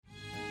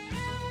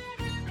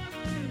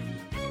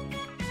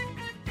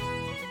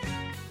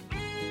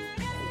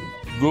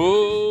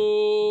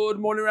Good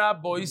morning,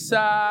 Rabbi Sai.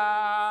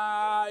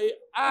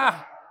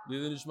 I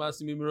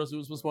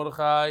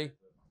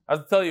have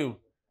to tell you,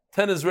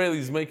 10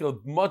 Israelis make a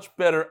much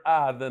better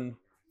than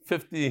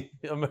 50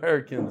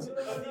 Americans.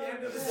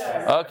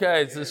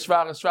 Okay, it's a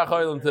Shvach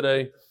Island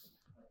today.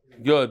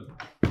 Good.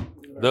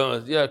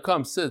 Yeah,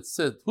 come, sit.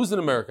 Who's in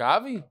America?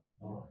 Avi?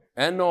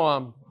 And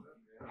Noam?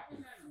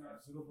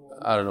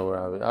 I don't know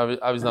where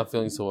Avi's not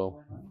feeling so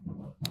well.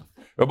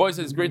 Rabbi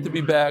says it's great to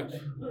be back.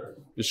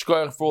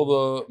 Yishkoyach for all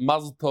the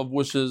Mazel Tov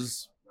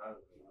wishes.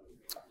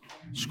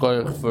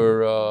 Yishkoyach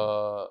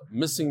for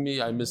missing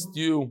me. I missed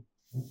you.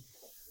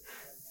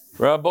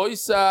 Rabbi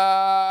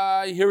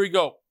Sai, here we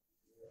go.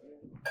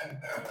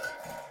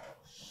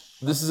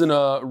 This is in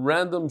a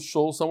random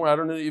shul somewhere. I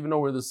don't even know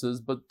where this is,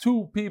 but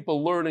two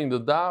people learning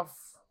the daf.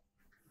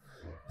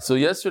 So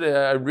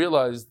yesterday I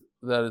realized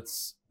that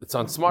it's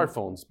on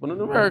smartphones, but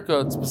in America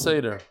it's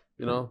Peseder.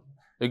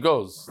 It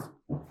goes.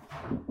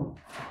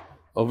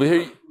 Over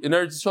here in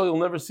Eretz Yisrael, you'll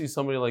never see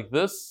somebody like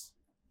this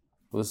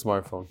with a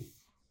smartphone.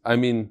 I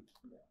mean,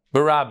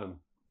 Barabim.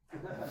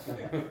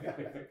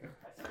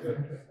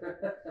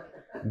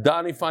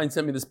 Donnie Fine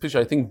sent me this picture.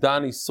 I think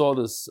Donnie saw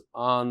this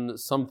on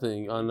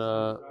something.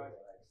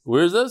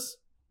 Where is this?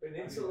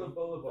 Peninsula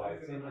Boulevard.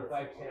 It's in the 5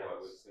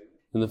 towns.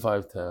 In the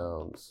 5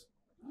 towns.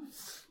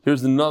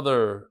 Here's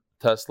another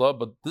Tesla,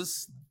 but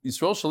this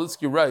Yisrael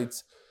Shalitsky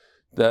writes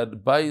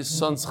that by his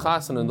son's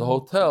chassan in the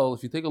hotel,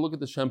 if you take a look at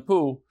the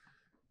shampoo,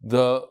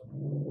 the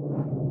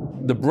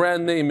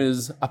brand name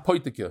is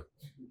Apoitike.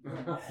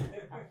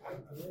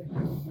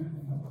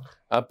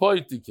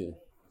 Apoitike.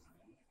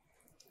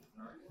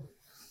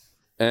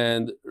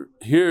 And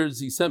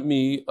he sent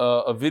me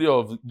a video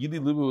of Yidi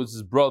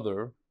Libowitz's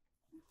brother.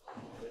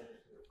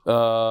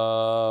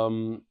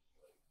 And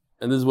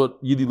this is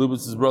what Yidi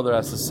Libowitz's brother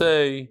has to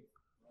say.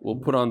 We'll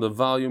put on the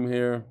volume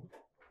here.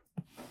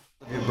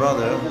 Your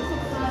brother,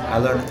 I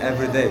learn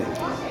every day.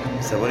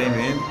 He said, what do you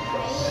mean?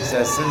 He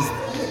says, since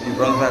your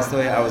brother passed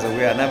away, I was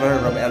aware. I never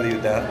heard of Eli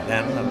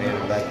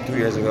then, like 2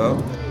 years ago.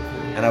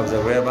 And I was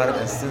aware about it.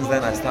 And since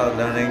then, I started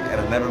learning,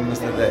 and I never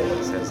missed a day.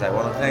 He says, I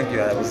want to thank you.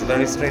 I was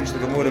very strange to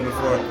Gemara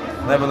before.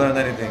 Never learned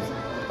anything.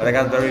 But I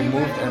got very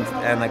moved,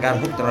 and I got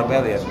hooked on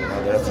rebellion.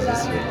 The rest of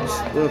this year.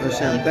 Baruch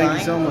Hashem. Thank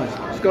you so much.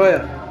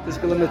 Shkoyach.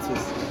 Tiskala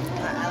mitzvahs.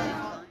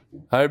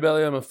 Hi,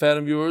 Rebelli. I'm a fan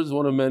of yours,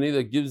 one of many,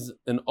 that gives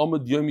an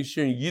Omid Yomi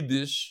shir in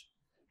Yiddish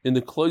in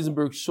the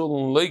Kloisenberg Shul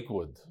in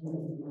Lakewood.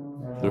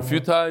 There are a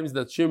few times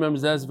that shir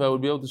members asked if I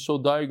would be able to show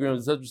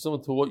diagrams, etc.,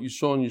 similar to what you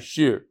show on your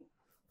shir.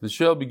 The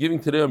shir I'll be giving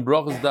today on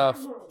Brachas Daf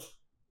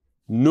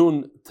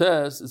Nun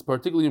Tes is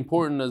particularly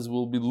important as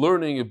we'll be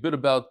learning a bit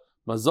about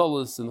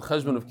Mazalis and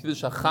Cheshbon of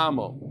Kiddush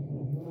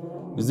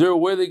HaChamo. Is there a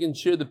way they can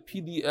share the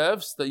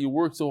PDFs that you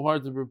work so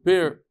hard to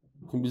prepare?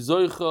 Can be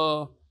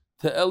Zoicha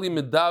Te'eli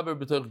Medaber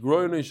B'tech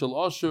Groyne Shel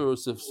Asher or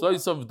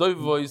Sefsaisav Doiv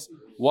voice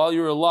while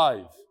you're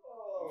alive.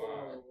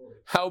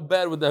 How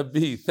bad would that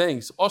be?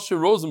 Thanks. Asher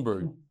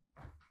Rosenberg.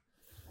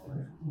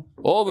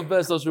 All the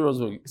best, Asher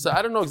Rosenberg. So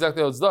I don't know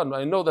exactly how it's done.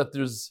 I know that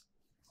there's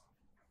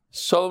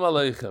Shalom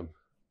Aleichem.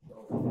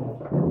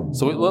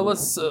 So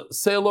let's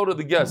say hello to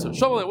the guest.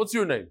 Shalom Aleichem, what's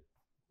your name?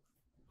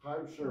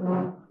 Chaim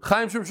Sherman.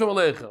 Chaim Shalom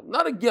Aleichem.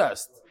 Not a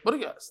guest, but a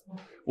guest.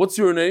 What's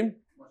your name?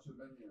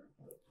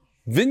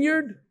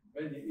 Vineyard?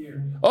 Ben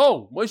Yair.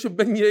 Oh, Moshe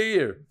Ben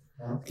Yair.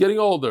 Getting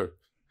older.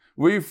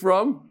 Where are you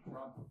from?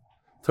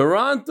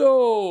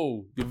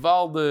 Toronto.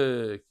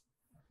 Givaldic.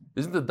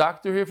 Isn't the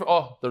doctor here?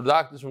 The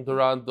doctor's from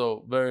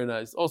Toronto. Very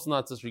nice. Also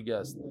not such a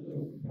guest.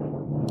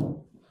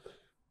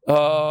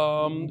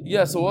 So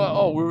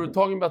we were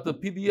talking about the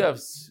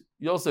PDFs.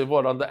 Yosef,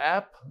 what, on the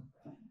app?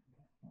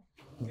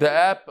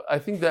 I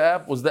think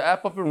was the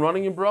app up and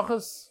running in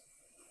Brachas?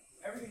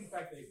 Everything's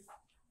backdated.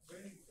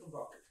 Everything's from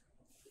Brachas.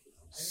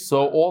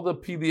 So all the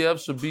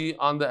PDFs should be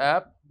on the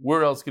app.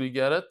 Where else can you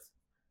get it?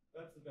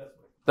 That's the best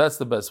way. That's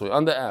the best way.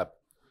 On the app.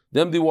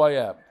 The MDY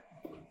app.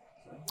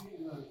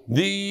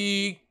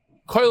 The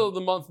Koil of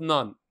the Month,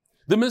 none.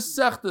 The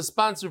Mesech, the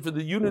sponsor for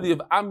the unity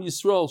of Am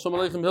Yisrael, Shalom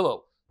Aleichem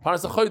Hillel.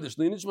 Paras HaChodesh.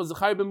 L'Yinishma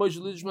Zechai Ben Moshe,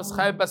 L'Yinishma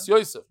Zechai Bas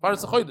Yosef.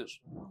 Paras HaChodesh.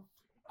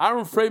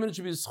 Aaron Freeman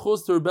should be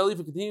schos to rebellion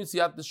for continuing to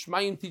see out the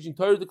Shmayim teaching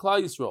Torah to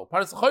Klal Yisrael.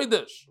 Paras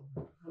HaChodesh.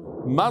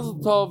 Mazel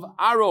Tov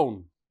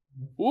Aaron.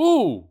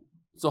 Ooh,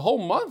 it's a whole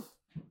month?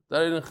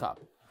 That I didn't have.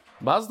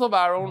 Mazel Tov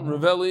Aaron,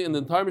 Revelli, and the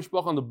entire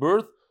Mishpach on the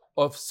birth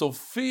of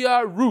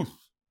Sophia Ruth.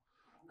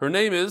 Her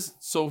name is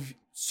Sophia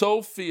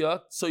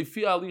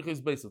Alicha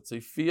is based on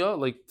Sophia,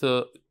 like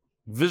to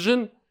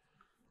vision.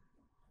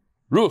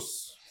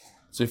 Ruth.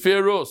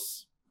 Sophia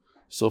Ruth.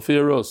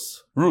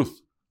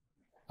 Ruth.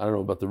 I don't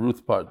know about the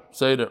Ruth part.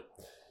 Say it.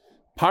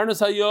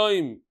 Parnas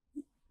Hayoim,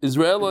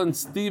 Israel and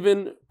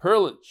Stephen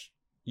Perlich.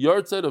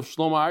 Yartzeit of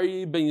Shlomo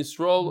Aryeh ben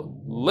Yisrael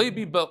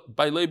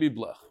by Levi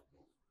Blech.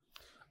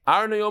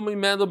 Aaron Yomi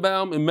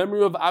Mandelbaum in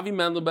memory of Avi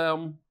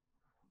Mandelbaum,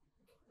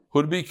 who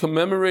would be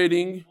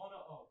commemorating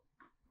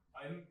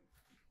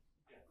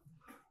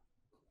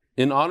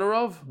in honor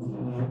of?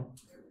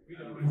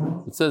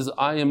 It says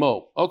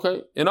IMO.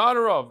 Okay. In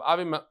honor of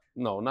Avi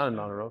no, not in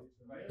honor of.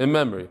 In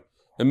memory.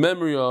 in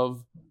memory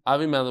of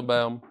Avi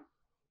Melbaum,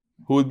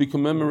 who would be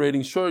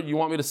commemorating. Sure, you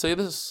want me to say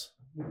this?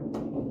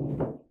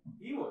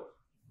 He would.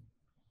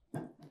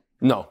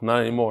 No, not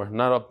anymore.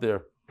 Not up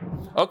there.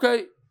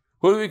 Okay,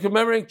 who would be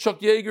commemorating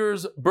Chuck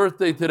Yeager's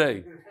birthday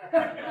today?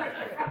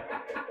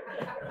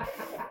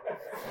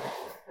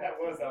 That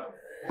was up.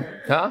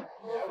 Huh?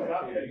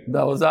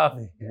 That was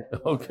Avi.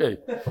 Okay,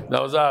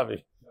 that was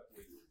Avi.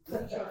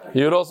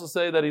 He would also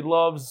say that he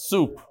loves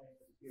soup.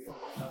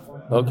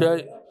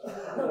 Okay.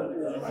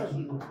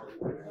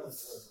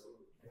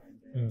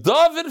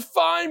 David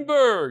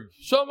Feinberg,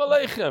 Shalom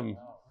Aleichem.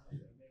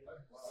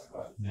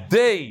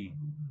 Day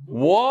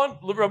one,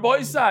 Rabbi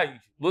Isai,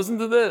 listen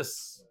to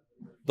this.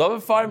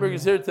 David Feinberg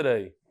is here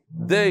today.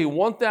 Day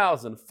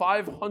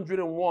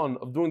 1,501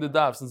 of doing the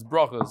daf since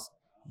Brachas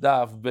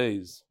Daf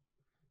Beis.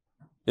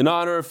 In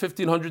honor of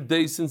 1,500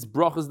 days since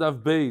Brachas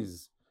Daf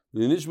Beis,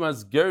 the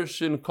Nishmas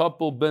Gershon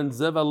couple Ben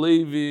Zeva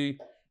Levi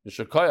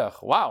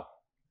Shakayach. Wow.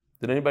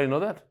 Did anybody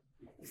know that?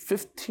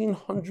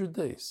 1,500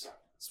 days.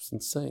 It's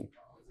insane.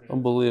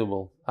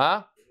 Unbelievable.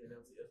 Huh?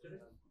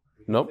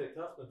 Nope.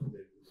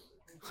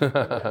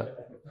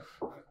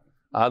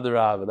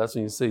 Adarava. That's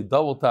when you say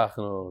double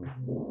tachnon.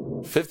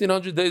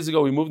 1,500 days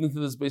ago, we moved into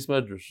this base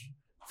medrash.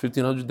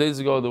 1,500 days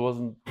ago, there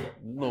wasn't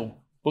no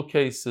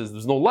bookcases.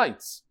 There's no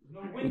lights.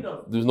 No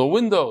windows. There's no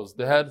windows.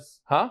 They had,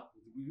 huh?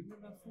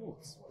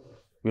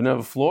 We didn't have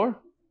a floor?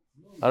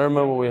 I don't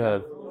remember what we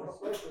had.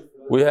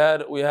 We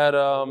had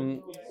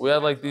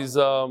like these,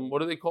 what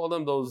do they call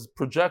them? Those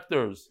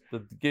projectors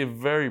that gave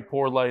very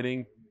poor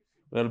lighting.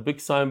 We had a big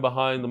sign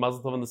behind the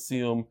Mazel Tov and the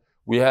Siyum.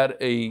 We had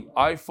a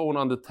iPhone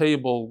on the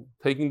table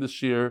taking the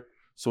shear.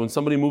 So when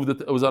somebody moved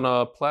it, it was on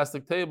a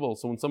plastic table.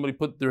 So when somebody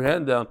put their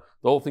hand down,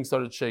 the whole thing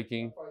started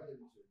shaking.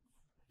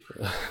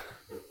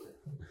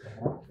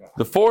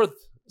 The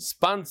fourth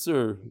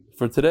sponsor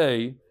for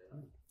today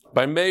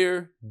by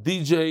Mayor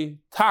DJ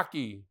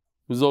Taki,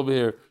 who's over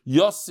here,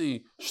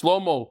 Yossi,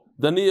 Shlomo,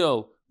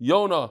 Daniel,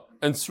 Yona,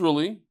 and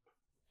Sruli,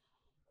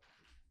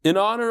 in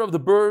honor of the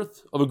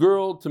birth of a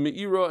girl to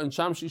Meira and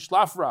Shamshi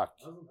Shlafrak.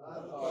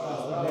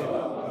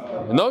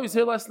 No, he's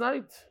here last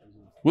night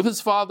with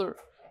his father.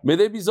 May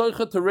they be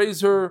zoicha to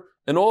raise her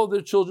and all of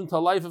their children to a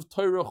life of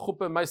Torah,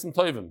 Chuppah, and Maisim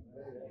Tovim.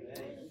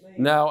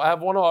 Now, I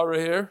have one aura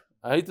here.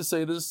 I hate to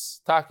say this,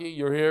 Taki,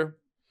 you're here.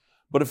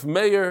 But if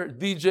Mayor,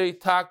 DJ,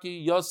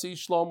 Taki, Yossi,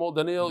 Shlomo,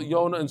 Daniel,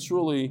 Yona, and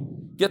Sruli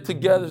get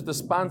together to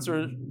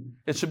sponsor,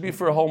 it should be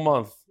for a whole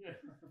month.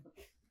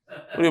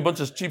 What are you, a bunch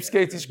of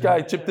cheapskates? Each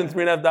guy chipped in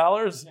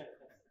 $3.5?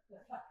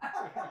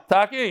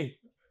 Taki,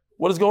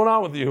 what is going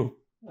on with you?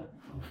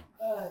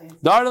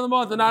 The art of the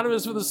month,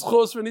 anonymous for the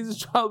schos for needs his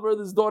childbirth,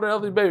 his daughter,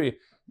 healthy baby.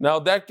 Now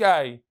that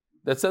guy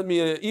that sent me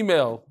an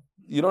email,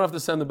 you don't have to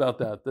send about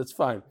that. That's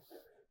fine.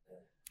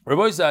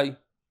 Rabbi Zai,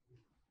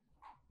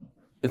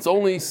 it's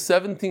only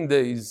 17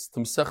 days to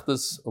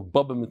Masechtas of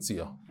Bava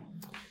Metzia.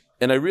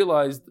 And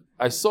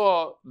I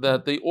saw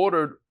that they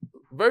ordered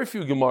very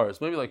few Gemaras,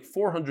 maybe like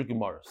 400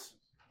 Gemaras.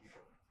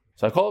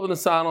 So I called up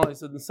Nisanel, I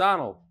said,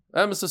 Nisanel, I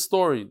have a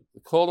story. I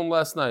called him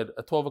last night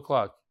at 12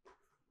 o'clock.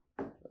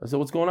 I said,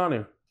 what's going on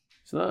here?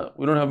 He said, no,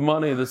 we don't have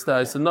money, this, that.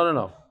 I said,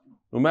 no.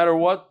 No matter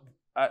what,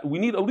 we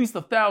need at least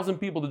 1,000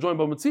 people to join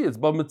Bava Metzia. It's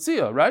Bava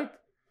Metzia, right?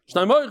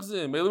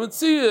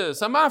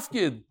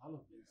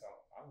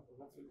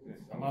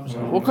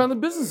 What kind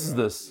of business is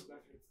this?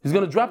 He's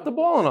going to drop the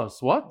ball on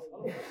us. What?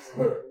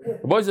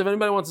 Boys, if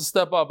anybody wants to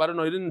step up, I don't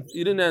know.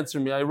 He didn't answer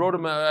me. I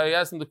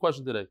asked him the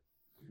question today.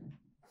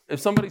 If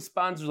somebody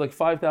sponsors like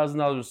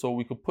 $5,000 or so,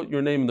 we could put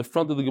your name in the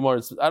front of the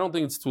Gemara. I don't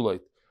think it's too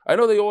late. I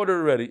know they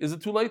ordered already. Is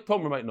it too late?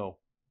 Tomer might know.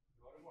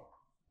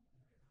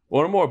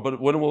 Order more,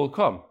 but when will it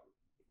come?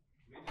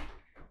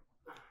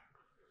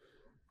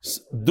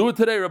 Do it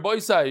today, Rabbi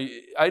Isai.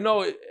 I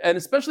know, and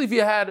especially if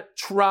you had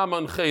trauma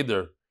and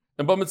cheder.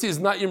 And Bava Metzia is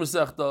not your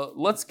Masechta.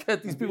 Let's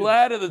get these people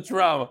out of the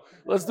trauma.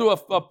 Let's do a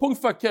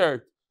punkt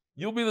fakert.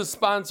 You'll be the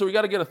sponsor. We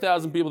got to get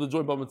 1,000 people to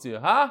join Bava Metzia.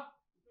 Huh?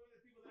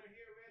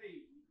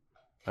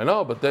 I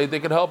know, but they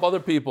can help other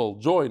people.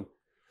 Join.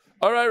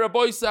 All right,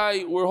 Rabbi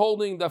Isai, we're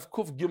holding Daf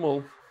Kuf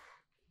Gimel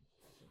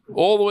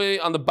all the way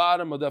on the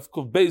bottom of Daf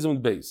Kuf Beis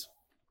and Beis.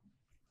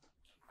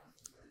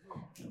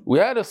 We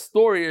had a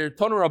story here,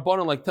 Tonu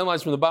Rabbanon, like 10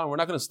 lines from the bottom. We're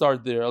not going to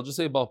start there. I'll just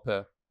say about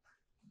Peh.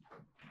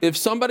 If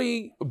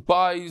somebody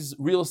buys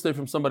real estate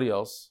from somebody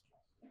else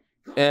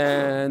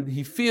and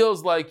he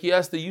feels like he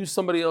has to use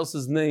somebody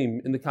else's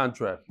name in the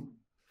contract,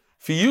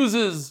 if he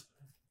uses,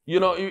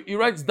 he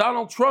writes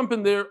Donald Trump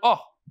in there,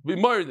 be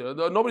married there.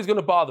 Nobody's going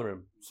to bother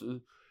him. So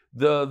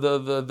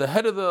the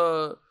head of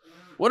the,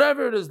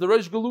 whatever it is, the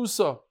Reish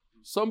Galusa,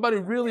 somebody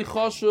really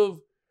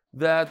chashuv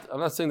that, I'm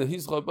not saying that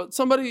he's chashuv, but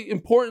somebody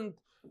important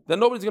that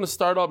nobody's going to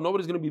start up,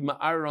 nobody's going to be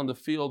ma'ar on the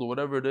field or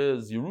whatever it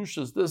is,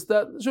 Yerushas, this,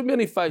 that, there shouldn't be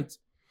any fights.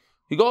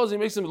 He goes, he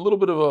makes him a little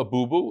bit of a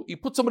boo-boo. He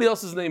puts somebody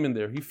else's name in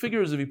there. He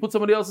figures if he puts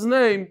somebody else's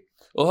name,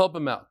 it'll help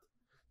him out.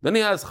 Then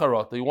he has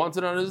charata. He wants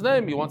it on his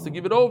name. He wants to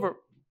give it over.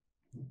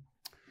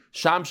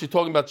 Shamshi,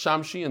 talking about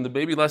Shamshi and the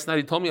baby last night,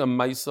 he told me a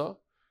maisa.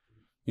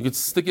 You could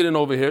stick it in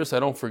over here so I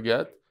don't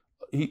forget.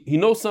 he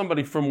knows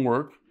somebody from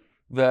work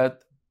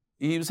that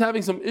he was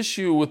having some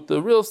issue with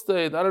the real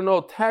estate. I don't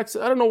know, tax.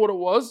 I don't know what it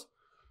was.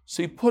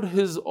 So he put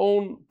his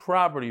own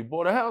property. He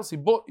bought a house. He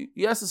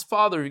asked his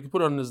father if he could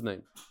put it on his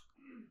name.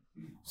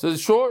 He says,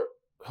 sure,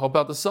 help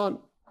out the son.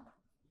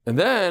 And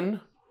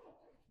then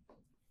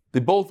they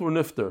both were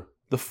nifter.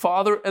 The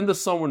father and the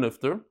son were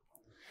nifter.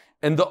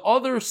 And the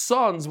other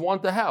sons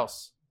want the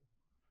house.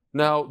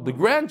 Now, the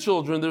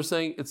grandchildren, they're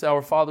saying it's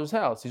our father's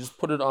house. He just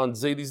put it on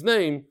Zaydi's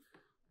name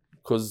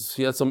because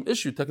he had some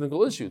issue,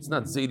 technical issue. It's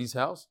not Zaydi's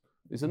house.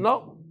 They said,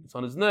 no, it's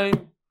on his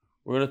name.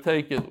 We're going to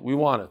take it. We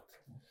want it.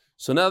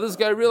 So now this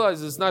guy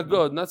realizes it's not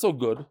good, not so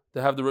good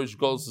to have the Rosh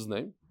Golus'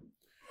 name.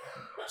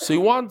 So he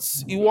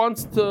wants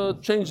to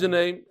change the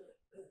name.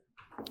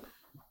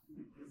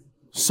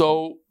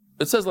 So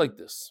it says like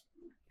this.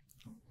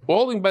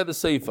 Holding by the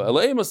Seifa,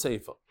 Eleima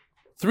Seifa,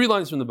 3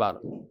 lines from the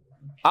bottom.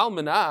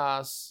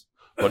 Almanas.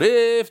 But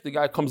if the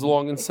guy comes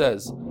along and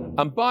says,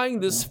 I'm buying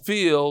this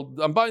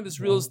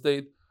real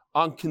estate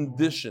on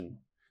condition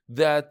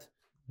that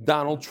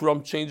Donald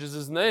Trump changes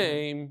his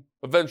name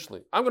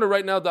eventually. I'm going to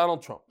write now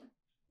Donald Trump.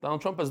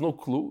 Donald Trump has no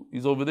clue.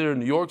 He's over there in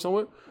New York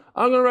somewhere.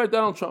 I'm going to write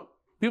Donald Trump.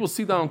 People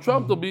see Donald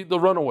Trump, they'll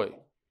run away.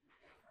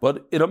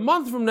 But in a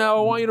month from now,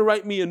 I want you to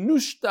write me a new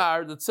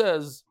star that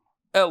says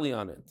Eli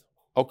on it.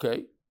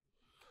 Okay.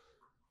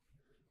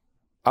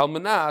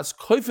 Almanas,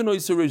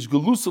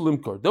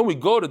 then we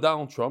go to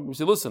Donald Trump. We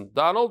say, listen,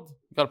 Donald,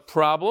 you got a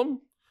problem.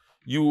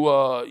 You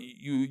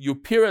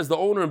appear as the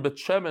owner in Bet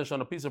Shemesh on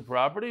a piece of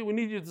property. We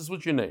need you to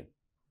switch your name.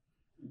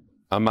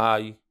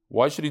 Amai,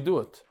 why should he do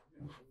it?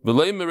 What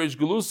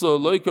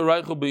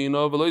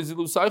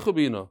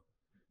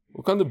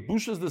kind of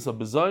bush is this? A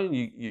design?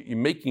 You're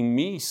making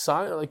me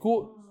sign? Like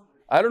who?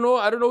 I don't know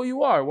who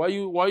you are. Why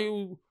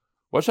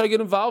should I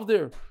get involved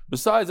there?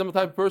 Besides, I'm a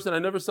type of person, I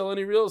never sell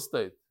any real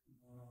estate.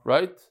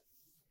 Right?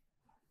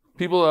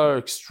 People are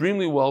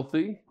extremely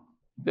wealthy.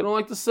 They don't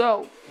like to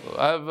sell.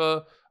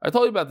 I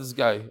told you about this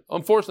guy.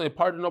 Unfortunately, I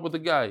partnered up with a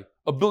guy,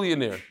 a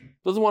billionaire.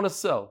 Doesn't want to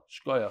sell.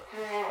 Shkoyach.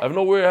 I have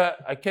nowhere.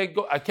 I can't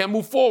go. I can't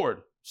move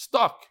forward.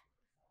 Stuck.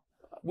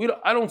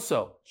 I don't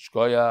sell.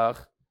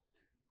 Shkoyach.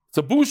 It's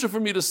a busha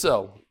for me to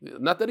sell.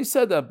 Not that he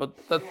said that, but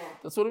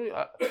that's what I mean.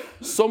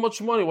 So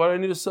much money. Why do I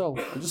need to sell?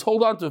 I just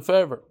hold on to it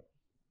forever.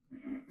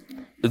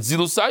 It's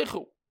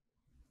zilusaychu.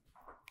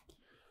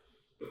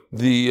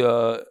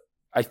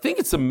 I think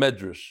it's a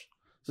medrash.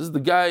 This is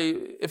the guy.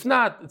 If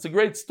not, it's a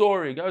great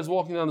story. A guy was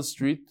walking down the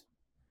street.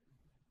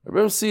 I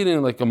remember seeing it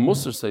in like a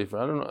Musar Sefer.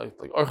 I don't know,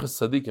 like Archas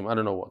Tzadikim. I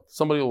don't know what.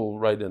 Somebody will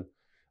write in.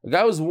 A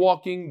guy was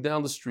walking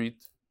down the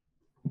street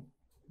in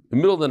the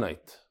middle of the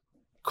night.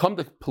 Come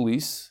the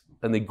police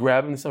and they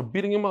grab him and start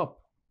beating him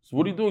up. So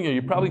what are you doing here?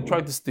 You probably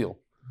tried to steal.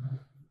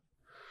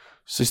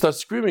 So he starts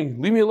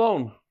screaming, "Leave me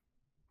alone!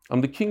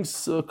 I'm the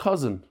king's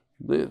cousin.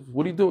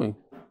 What are you doing?"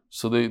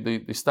 So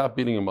they stop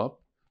beating him up.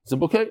 He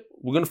said, okay,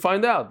 we're going to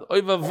find out.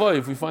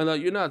 If we find out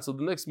you're not. So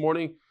the next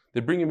morning, they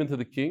bring him into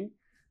the king.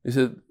 He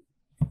said,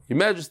 Your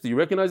Majesty, you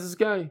recognize this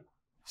guy? He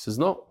says,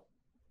 no.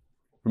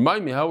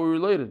 Remind me, how we're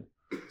related.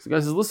 So the guy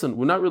says, listen,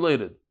 we're not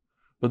related.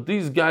 But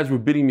these guys were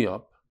beating me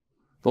up.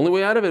 The only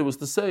way out of it was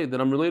to say that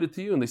I'm related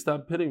to you, and they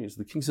stopped hitting me. So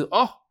the king said,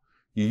 oh,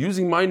 you're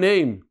using my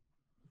name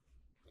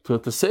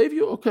to save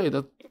you? Okay,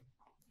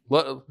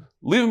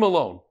 leave him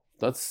alone.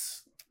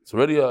 It's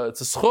already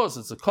it's a schos,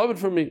 it's a covet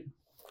for me.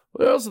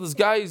 But also, this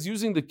guy is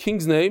using the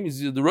king's name,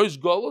 he's the Rosh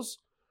Golus,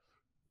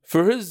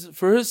 for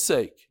his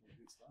sake.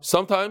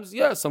 Sometimes,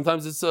 yes,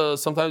 sometimes it's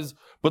sometimes,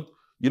 but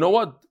you know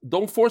what?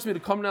 Don't force me to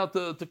come now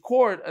to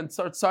court and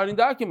start signing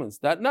documents.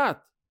 That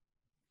not.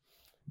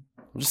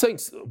 I'm just saying,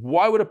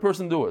 why would a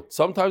person do it?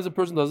 Sometimes a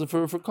person does it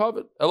for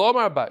covet. So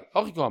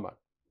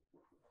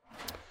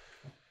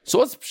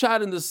what's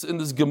pshat in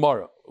this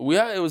Gemara?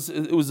 It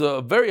was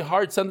a very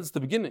hard sentence to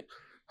begin it.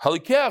 All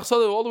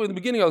the way in the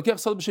beginning, if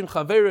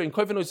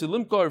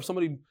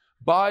somebody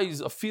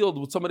buys a field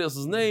with somebody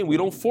else's name, we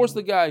don't force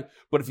the guy.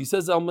 But if he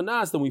says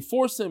Almanas, then we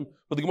force him.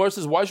 But the Gemara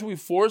says, why should we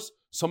force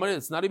somebody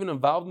that's not even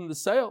involved in the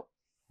sale?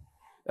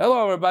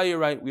 You're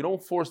right. We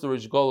don't force the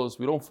Rosh Golus.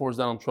 We don't force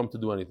Donald Trump to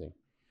do anything.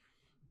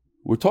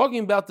 We're talking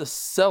about the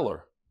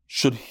seller.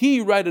 Should he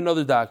write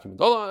another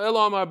document? Let's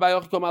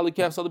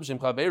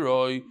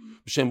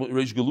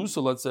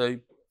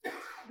say.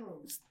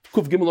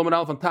 We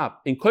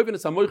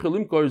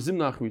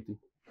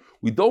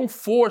don't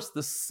force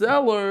the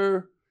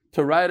seller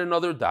to write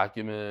another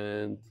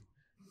document.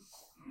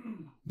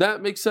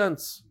 That makes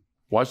sense.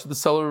 Why should the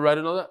seller write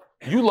another?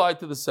 You lied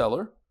to the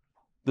seller.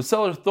 The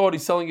seller thought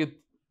he's selling it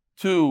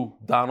to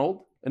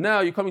Donald, and now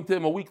you're coming to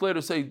him a week later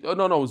and say, "Oh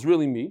no, it was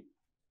really me."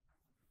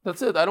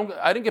 That's it. I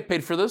didn't get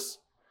paid for this.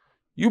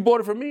 You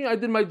bought it from me. I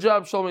did my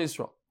job. Shalom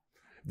Yisrael.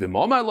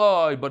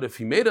 But if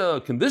he made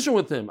a condition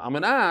with him, I'm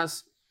an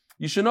ass.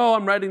 You should know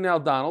I'm writing now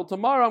Donald.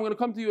 Tomorrow I'm going to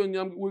come to you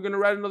and we're going to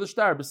write another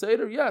star.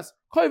 Beseder, yes.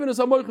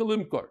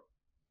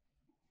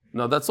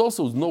 Now that's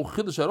also no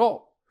chiddush at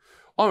all.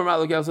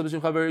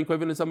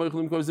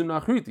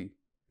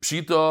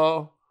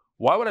 Pshita,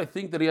 why would I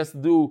think that he has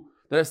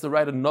to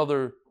write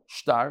another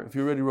star, if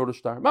you already wrote a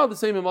star. Mal the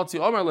same in Matzi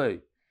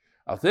Omarle.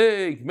 I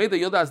think,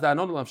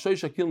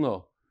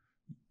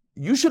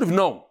 you should have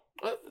known.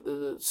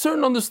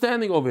 Certain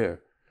understanding over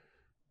here.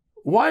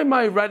 Why am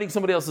I writing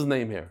somebody else's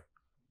name here?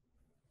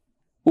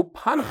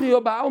 I'm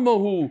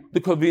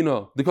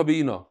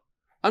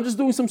just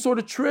doing some sort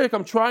of trick.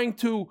 I'm trying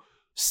to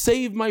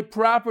save my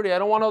property. I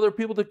don't want other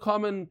people to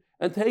come and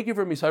take it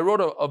from me. So I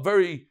wrote a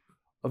very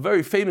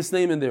famous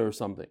name in there or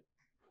something.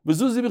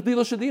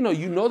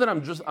 You know that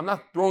I'm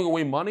not throwing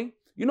away money.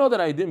 You know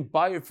that I didn't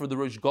buy it for the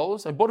Rosh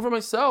Golus. I bought it for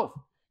myself.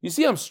 You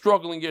see, I'm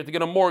struggling here to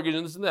get a mortgage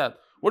and this and that.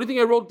 What do you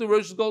think I wrote the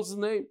Rosh Golus'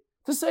 name?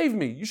 To save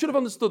me. You should have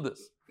understood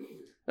this.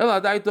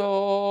 I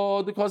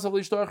thought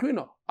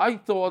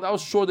I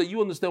was sure that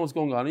you understand what's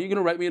going on. And you're going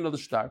to write me another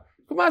star.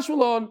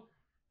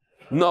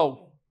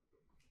 No.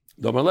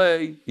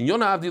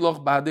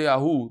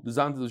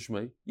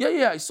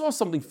 Yeah, I saw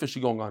something fishy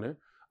going on here.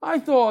 I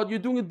thought you're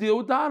doing a deal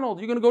with Donald.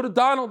 You're going to go to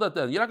Donald at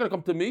then. You're not going to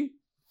come to me.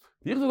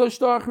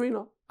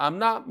 I'm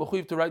not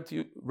mechuyev to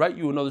write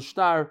you another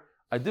star.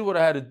 I did what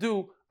I had to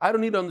do. I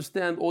don't need to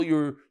understand all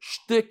your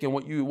shtick and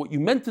what you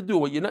meant to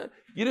do. You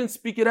didn't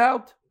speak it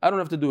out. I don't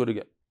have to do it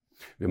again.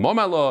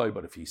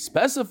 But if he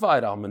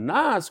specified, I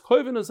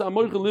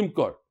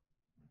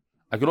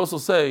could also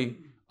say,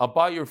 I'll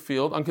buy your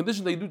field on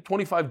condition they do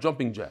 25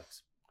 jumping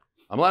jacks.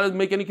 I'm allowed to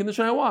make any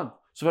condition I want.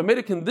 So if I made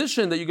a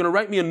condition that you're going to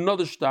write me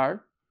another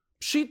star,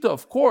 pshita,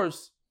 of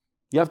course,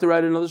 you have to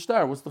write another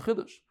star. What's the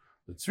chiddush?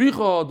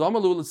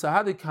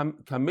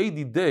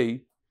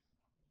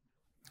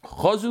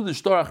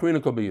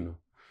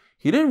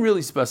 He didn't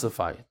really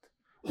specify it.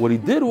 What he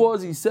did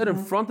was he said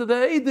in front of the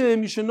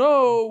Eidim, you should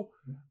know,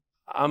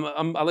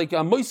 I'm like a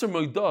Moiser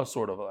Moidah,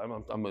 sort of.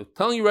 I'm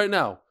telling you right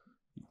now,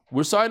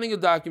 we're signing a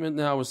document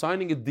now, we're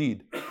signing a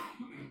deed.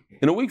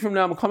 In a week from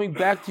now, I'm coming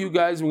back to you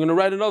guys, we're going to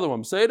write another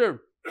one.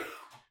 Seder.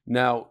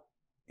 Now,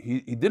 he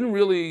didn't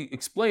really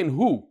explain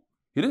who.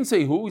 He didn't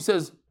say who. He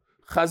says,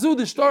 I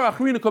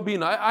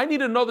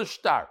need another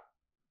star.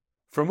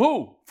 From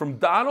who? From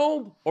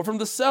Donald or from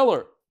the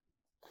seller?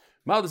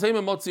 The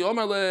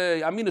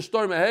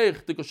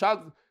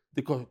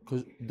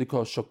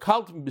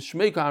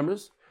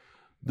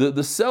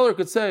seller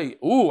could say,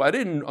 "Ooh, I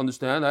didn't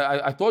understand.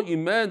 I thought you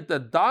meant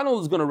that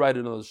Donald is going to write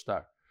another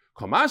star."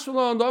 No, that's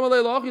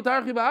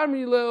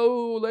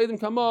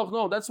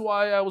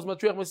why I was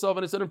matriach myself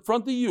and I said in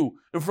front of you,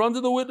 in front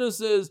of the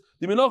witnesses,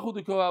 I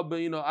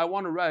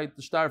want to write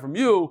the star from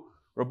you.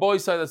 Rabbi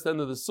said that's the end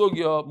of the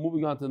sugya.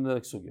 Moving on to the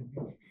next sugya.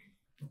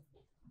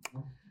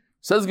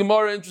 Says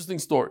Gemara, interesting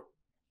story.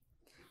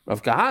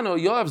 Rav Kahana,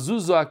 Yoav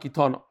Zuzah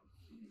Kitana.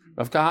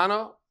 Rav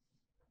Kahana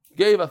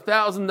gave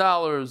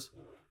 $1,000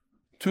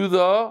 to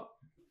the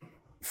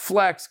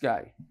flax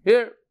guy.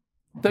 Here,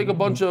 take a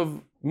bunch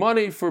of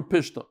money for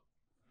Pishta.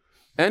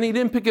 And he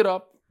didn't pick it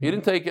up. He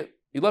didn't take it.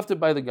 He left it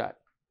by the guy.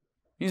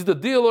 He's the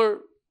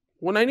dealer.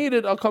 When I need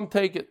it, I'll come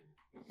take it.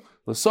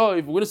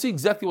 L'soif, we're going to see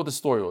exactly what the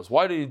story was.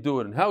 Why did he do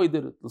it and how he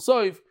did it.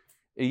 L'soif,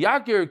 a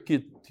yakir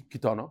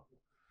kitana,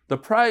 the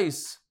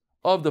price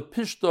of the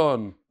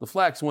pishton, the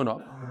flax went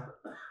up.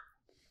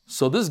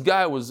 So this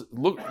guy was,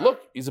 look,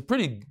 he's a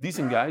pretty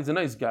decent guy. He's a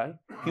nice guy.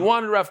 He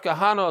wanted Rav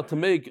Kahana to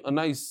make a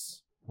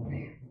nice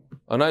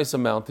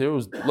amount here. It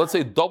was, let's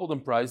say, doubled in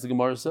price, the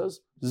Gemara says.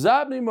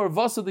 Zabni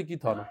marvasa de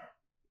kitana.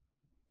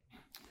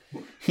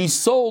 He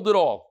sold it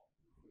all.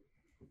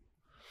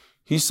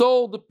 He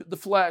sold the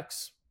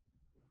flax.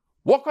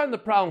 What kind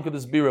of problem could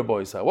this be, Rabbi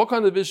Yisai? What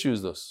kind of issue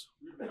is this?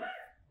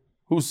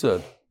 Who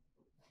said?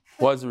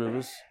 Why is it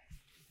rivers?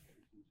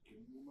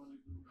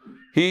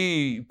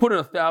 He put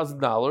in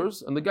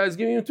 $1,000 and the guy's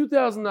giving him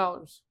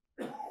 $2,000.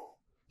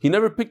 He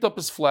never picked up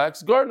his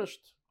flax,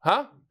 garnished.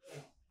 Huh?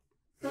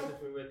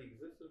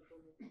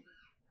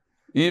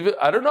 Even,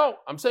 I don't know.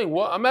 I'm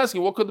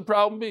asking, what could the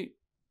problem be?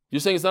 You're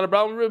saying it's not a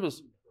problem,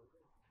 rivers?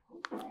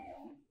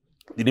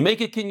 Did he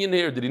make a kinyan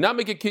here? Did he not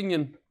make a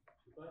kinyan?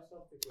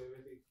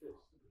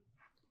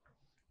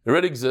 It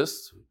already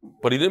exists,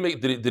 but he didn't make.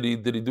 Did he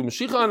do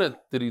Mashiach on it?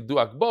 Did he do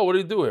Akba? What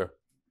did he do here?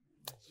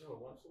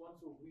 Once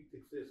a week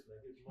exists, and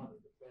I give money,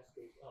 the price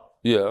goes up.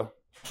 Yeah.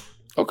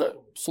 Okay.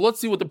 So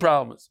let's see what the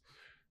problem is.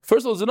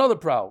 First of all, there's another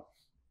problem.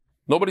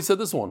 Nobody said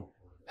this one.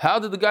 How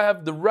did the guy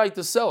have the right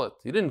to sell it?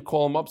 He didn't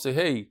call him up, say,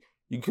 "Hey,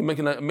 you can make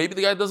an." Maybe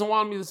the guy doesn't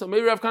want me to sell.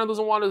 Maybe Rav Kahana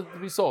doesn't want it to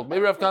be sold.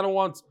 Maybe Rav Kahana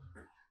wants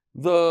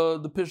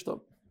the pishta.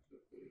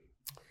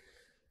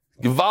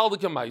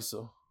 Givaldik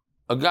Maisa.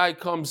 A guy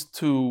comes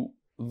to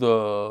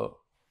the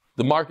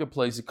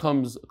marketplace. He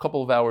comes a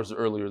couple of hours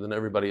earlier than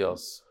everybody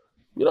else.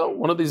 You know,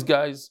 one of these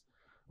guys.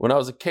 When I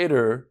was a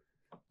caterer,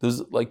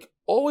 there's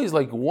always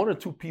one or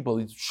two people.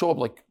 They show up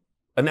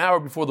an hour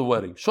before the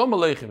wedding. Shalom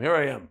Aleichem. Here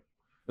I am,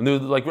 and they're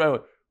like,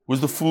 right, where's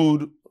the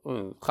food?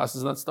 Chas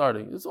is not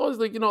starting. It's always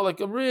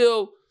a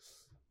real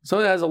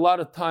somebody that has a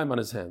lot of time on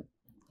his hand.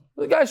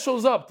 The guy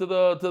shows up to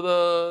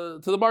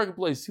the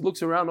marketplace. He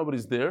looks around,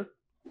 nobody's there.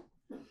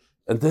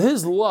 And to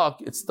his luck,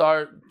 it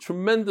starts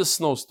tremendous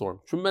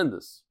snowstorm,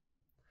 tremendous.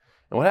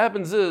 And what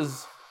happens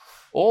is,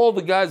 all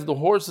the guys with the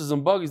horses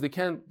and buggies,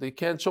 they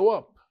can't show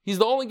up. He's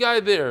the only guy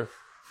there.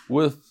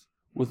 with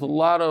a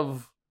lot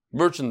of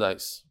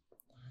merchandise.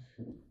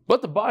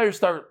 But the buyers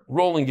start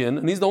rolling in,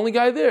 and he's the only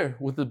guy there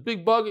with the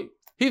big buggy.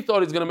 He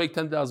thought he's going to make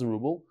 10,000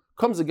 ruble.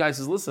 Comes the guy and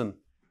says, listen,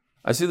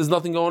 I see there's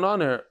nothing going on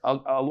there.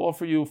 I'll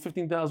offer you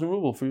 15,000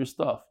 ruble for your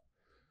stuff.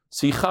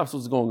 So he chaps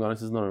what's going on. He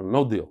says,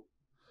 no deal.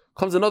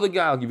 Comes another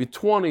guy, I'll give you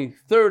 20,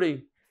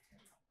 30.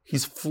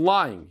 He's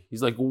flying.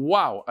 He's like,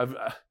 wow,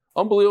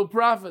 unbelievable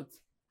profit.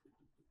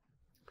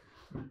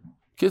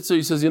 So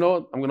he says, you know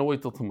what? I'm going to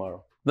wait till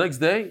tomorrow. Next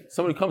day,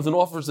 somebody comes and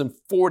offers him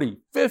 40,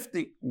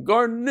 50,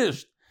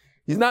 garnished.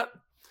 He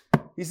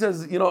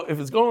says, you know, if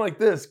it's going like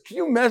this, can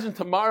you imagine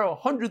tomorrow,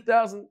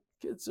 100,000?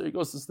 So he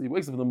goes to sleep,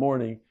 wakes up in the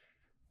morning,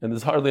 and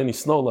there's hardly any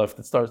snow left.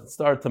 It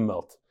started to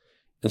melt.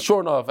 And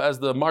sure enough, as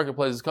the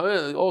marketplaces come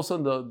in, all of a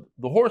sudden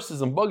the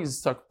horses and buggies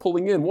start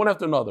pulling in one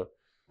after another.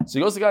 So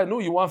he goes to the guy, no,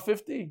 you want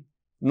 50?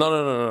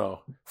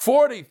 No.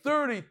 40,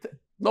 30,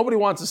 nobody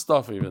wants his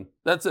stuff even.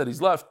 That's it,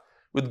 he's left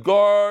with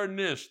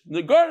garnished.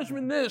 The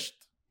garnishment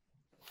nished.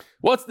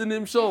 What's the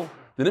nimshal?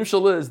 The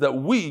nimshal is that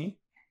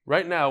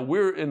right now,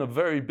 we're in a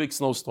very big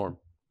snowstorm.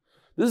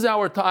 This is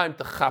our time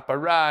to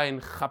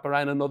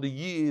chaparain another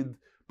yid,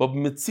 but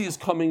Mitzi is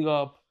coming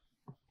up.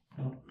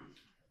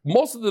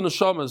 Most of the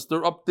neshamas,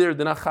 they're up there,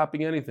 they're not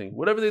chapping anything.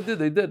 Whatever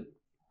they did.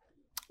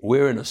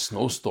 We're in a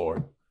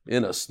snowstorm.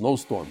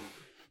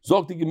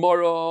 Zog the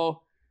Gemara,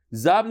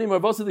 Zabni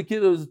Marvasa the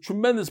kid was a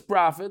tremendous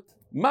profit.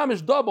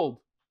 Mamish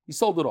doubled. He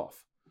sold it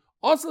off.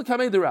 Also the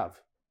Kamei the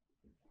Rav.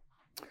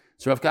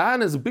 So Rav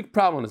Kahana has a big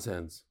problem on his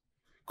hands.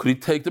 Could he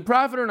take the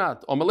profit or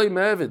not? Omalei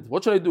Me'evid.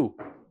 What should I do?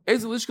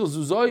 Ezel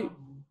Zuzoi.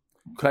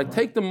 Could I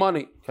take the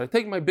money? Could I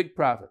take my big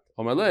profit?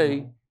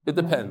 Omalei, it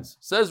depends.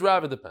 Says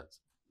Rav, it depends.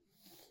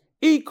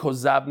 When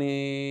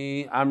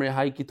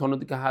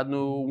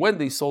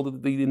they sold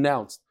it, they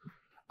announced,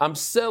 I'm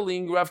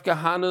selling Rav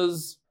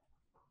Kahana's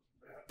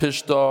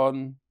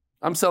pishton.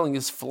 I'm selling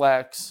his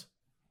flax.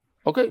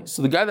 Okay,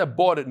 so the guy that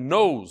bought it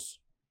knows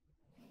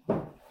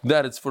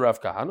that it's for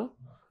Rav Kahana.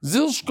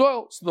 Zil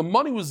Shkoil. So the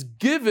money was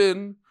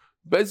given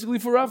basically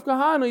for Rav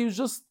Kahana. He was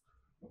just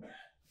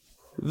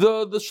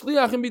the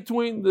shliach in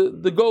between,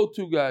 the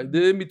go-to guy,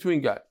 the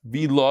in-between guy.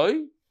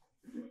 Viloi.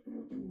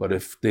 But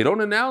if they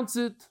don't announce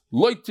it,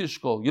 loy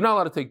tishkol, you're not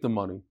allowed to take the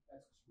money.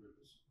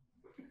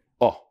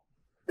 Oh,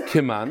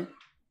 kiman.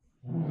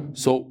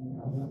 So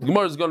the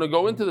Gemara is going to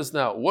go into this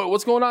now.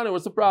 What's going on here?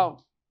 What's the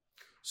problem?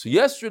 So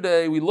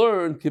yesterday we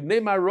learned we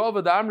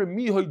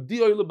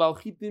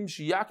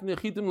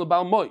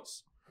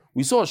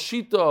saw a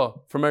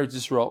shita from Eretz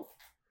Yisrael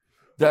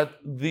that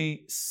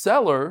the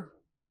seller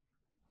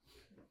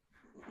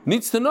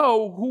needs to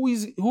know who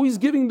he's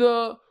giving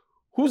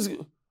who's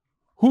the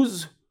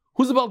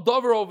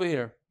Baldover over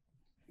here.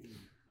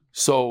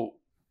 So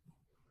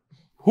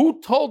who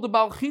told the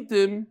Bal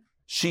Chitim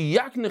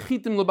sheyakne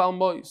chitim lebal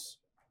mois?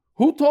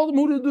 Who told him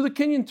who to do the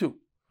kinyan to?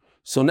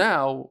 So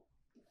now,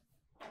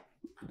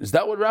 is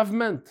that what Rav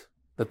meant?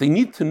 That they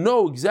need to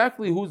know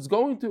exactly who it's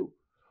going to?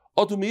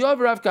 Rav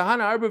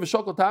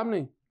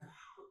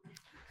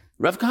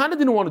Kahana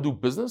didn't want to do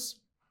business.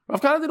 Rav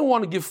Kahana didn't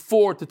want to give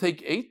 4 to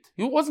take 8.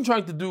 He wasn't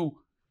trying to do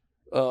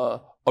a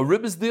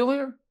ribbis deal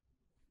here.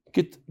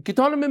 He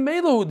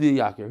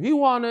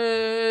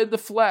wanted the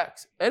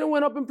flax. And it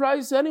went up in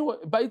price anyway,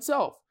 by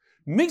itself.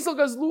 Mixal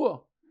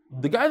Gazlua.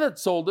 The guy that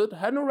sold it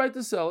had no right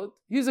to sell it.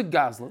 He's a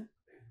Gazlan.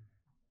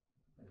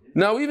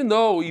 Now, even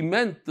though he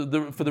meant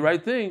for the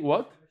right thing,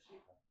 what?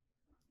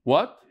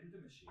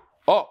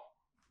 Oh,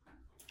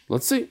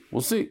 let's see.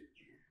 We'll see.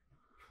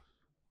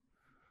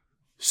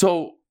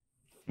 So,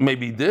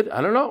 maybe he did.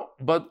 I don't know.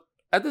 But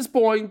at this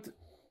point,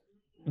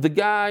 the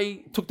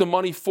guy took the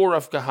money for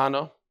Rav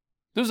Kahana.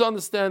 There's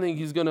understanding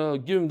he's going to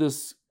give him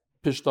this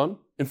pishton.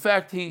 In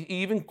fact, he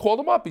even called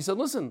him up. He said,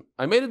 listen,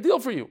 I made a deal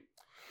for you.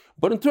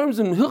 But in terms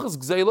of Hilchas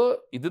Gzeila,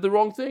 he did the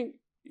wrong thing.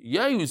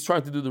 Yeah, he was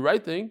trying to do the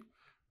right thing,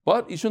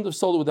 but he shouldn't have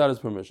sold it without his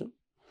permission.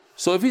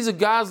 So if he's a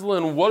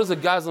Gazlan, what does a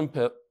Gazlan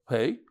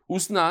pay?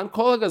 Usnan,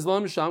 kol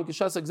ha-Gazlan misham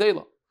kishas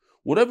ha-Gzeila.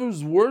 Whatever it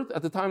was worth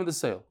at the time of the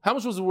sale. How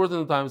much was it worth at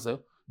the time of the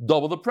sale?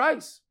 Double the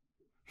price.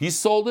 He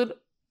sold it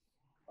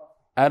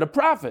at a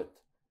profit,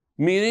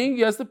 meaning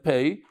he has to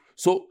pay.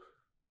 So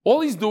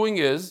all he's doing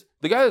is,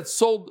 the guy that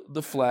sold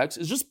the flax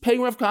is just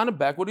paying Rav Kahana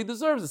back what he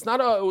deserves. It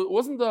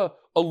wasn't a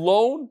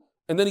loan,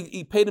 and then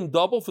he paid him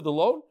double for the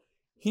loan.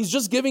 He's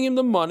just giving him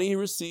the money he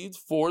received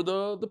for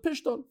the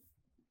pishton.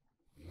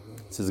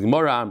 It says,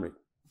 Gemara Amri.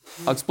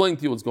 I'll explain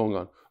to you what's going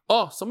on.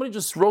 Oh, somebody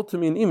just wrote to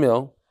me an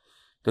email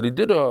that he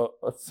did a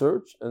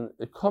search, and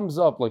it comes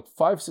up like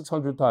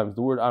 500-600 times,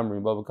 the word Amri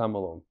in Bava Kama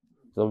alone.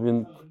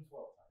 So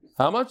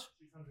how much?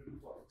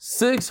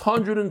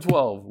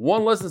 612.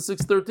 One less than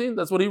 613?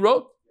 That's what he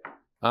wrote?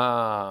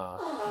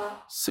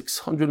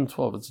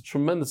 612. It's a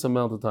tremendous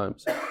amount of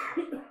times.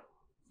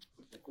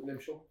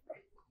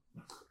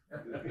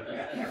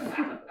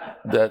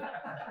 That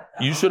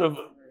you should have,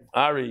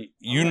 Ari,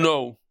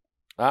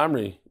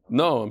 Amri.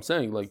 No, I'm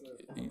saying like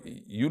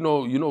you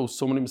know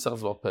so many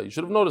misachos about pay. You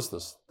should have noticed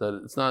this. That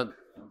it's not.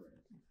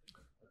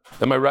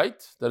 Am I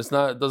right? That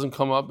it doesn't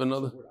come up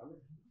another.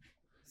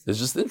 It's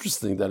just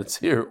interesting that it's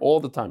here all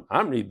the time.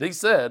 Amri, they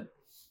said,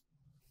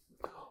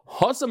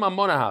 Hasam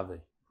Amona Have.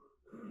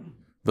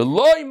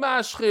 Veloy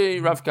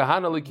Mashchi Rav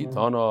Kahana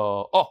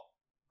Likitana. Oh,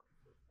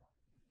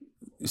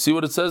 you see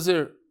what it says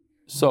here?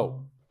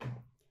 So,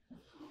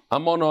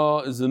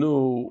 Amona is a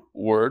new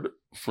word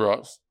for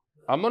us.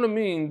 Amona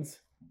means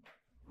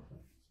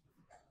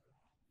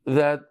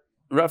that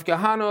Rav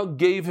Kahana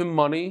gave him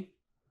money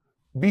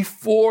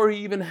before he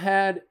even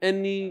had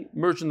any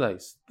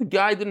merchandise. The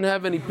guy didn't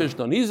have any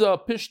pishtan. He's a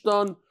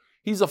pishtan,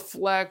 he's a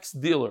flax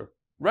dealer.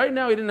 Right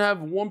now he didn't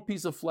have one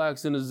piece of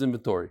flax in his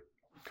inventory.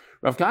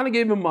 Rav Kahana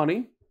gave him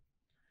money.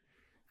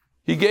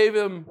 He gave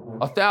him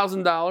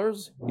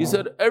 $1,000. He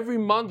said, every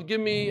month give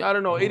me,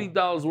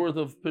 $80 worth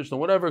of pishtan,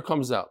 whatever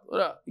comes out.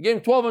 He gave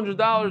him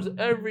 $1,200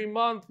 every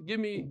month, give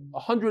me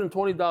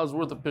 $120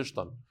 worth of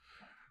pishtan.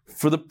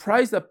 For the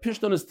price that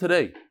pishtan is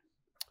today.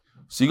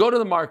 So you go to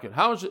the market,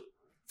 how much?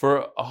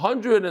 For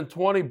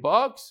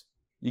 $120,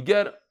 you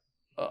get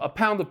a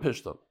pound of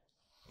pishtan.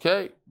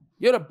 Okay?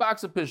 You get a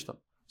box of pishtan.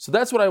 So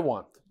that's what I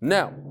want.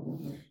 Now,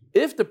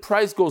 if the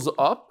price goes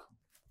up,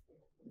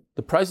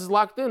 the price is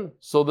locked in.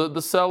 So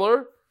the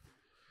seller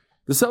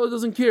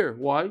doesn't care.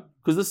 Why?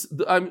 Because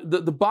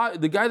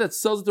the guy that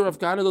sells it to Rav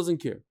Kahana doesn't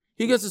care.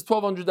 He gets his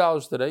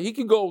 $1,200 today. He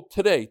could go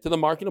today to the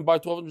market and buy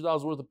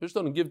 $1,200 worth of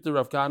pishtan and give it to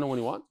Rav Kahana when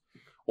he wants.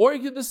 Or he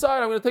could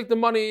decide, I'm going to take the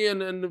money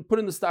and put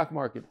it in the stock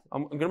market.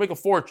 I'm going to make a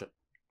fortune.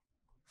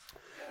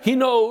 He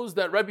knows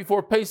that right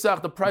before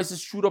Pesach, the prices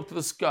shoot up to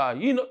the sky.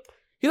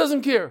 He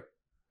doesn't care.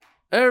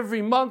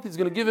 Every month, he's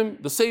going to give him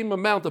the same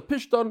amount of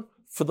pishtan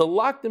for the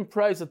locked-in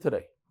price of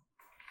today.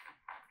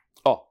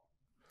 Oh,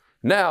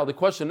 now the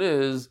question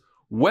is,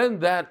 when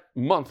that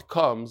month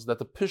comes that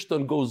the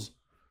pishtan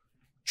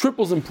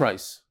triples in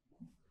price,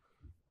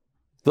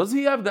 does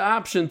he have the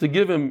option to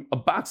give him a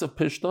box of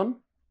pishtan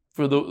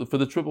for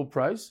the triple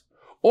price?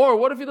 Or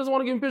what if he doesn't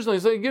want to give him pishtan? He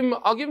says,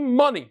 I'll give him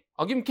money.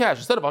 I'll give him cash.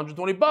 Instead of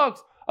 $120,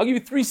 I'll give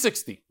you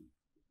 $360.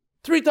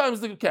 3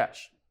 times the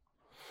cash.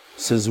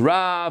 Says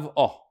Rav,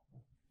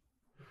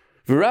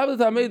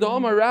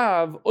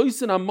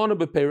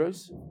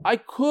 I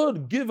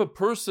could give a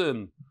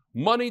person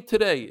money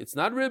today. It's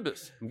not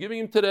ribbis. I'm giving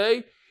him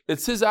today.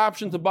 It's his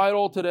option to buy it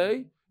all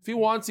today. If he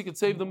wants, he could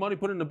save the money,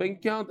 put it in a bank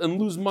account,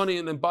 and lose money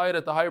and then buy it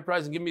at the higher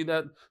price and give me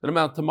that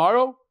amount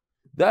tomorrow.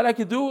 That I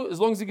could do as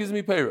long as he gives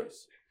me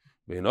payros.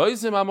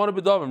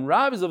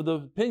 Rav is of the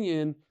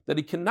opinion that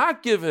he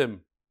cannot give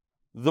him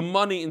the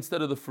money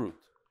instead of the fruit.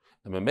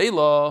 And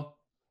Memela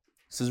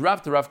says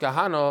Rav to Rav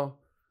Kahana,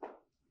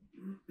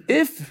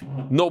 if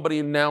nobody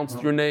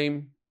announced your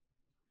name,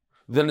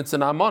 then it's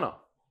an amana.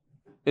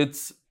 There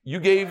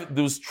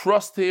was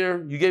trust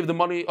here, you gave the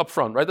money up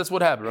front, right? That's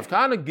what happened. Rav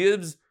Kahana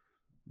gives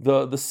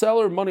the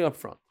seller money up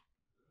front.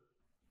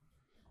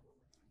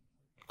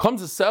 Comes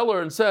the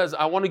seller and says,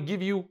 I want to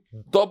give you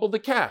double the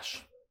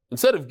cash.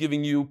 Instead of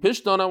giving you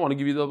pishtan, I want to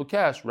give you double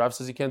cash. Rav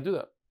says he can't do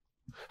that.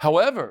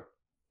 However,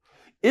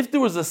 if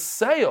there was a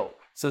sale,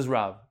 says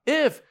Rav,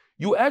 if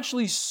you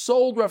actually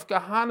sold Rav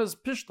Kahana's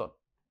pishtan,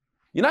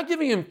 you're not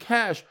giving him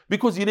cash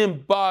because you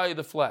didn't buy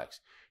the flax.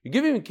 You're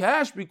giving him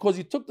cash because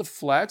you took the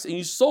flax and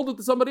you sold it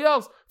to somebody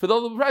else for the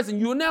other price and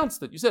you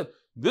announced it. You said,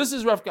 this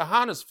is Rav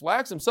Kahana's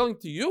flax, I'm selling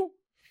to you.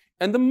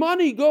 And the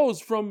money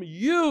goes from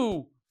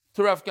you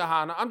to Rav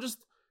Kahana. I'm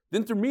just the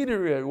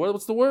intermediary.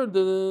 What's the word?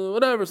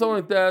 Whatever, something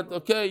like that.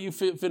 Okay, you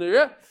finish.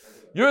 Yeah?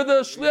 You're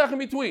the shliach in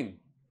between.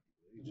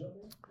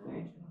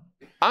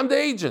 I'm the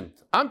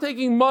agent. I'm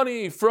taking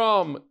money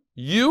from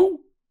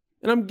you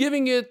and I'm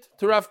giving it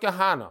to Rav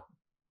Kahana.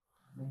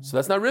 So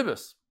that's not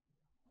ribbis.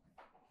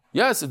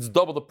 Yes, it's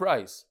double the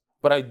price.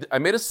 But I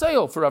made a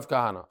sale for Rav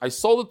Kahana. I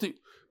sold it to you.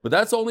 But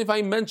that's only if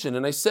I mention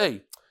and I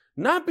say,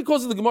 not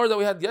because of the Gemara that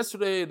we had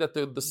yesterday that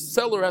the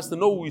seller has to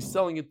know who he's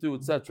selling it to,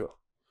 etc.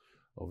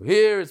 Over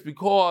here, it's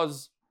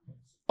because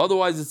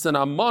otherwise it's an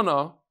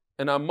amana.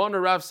 And amana,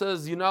 Rav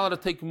says, you're not allowed to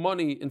take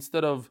money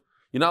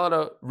you're not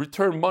allowed to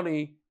return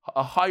money,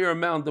 a higher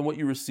amount than what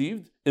you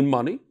received in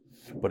money.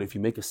 But if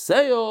you make a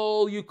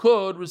sale, you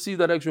could receive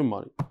that extra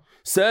money.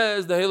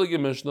 Says the Heilige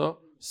Mishnah,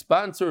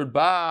 sponsored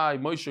by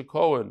Moshe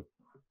Cohen,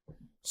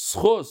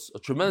 Schus, a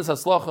tremendous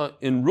haslacha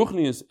in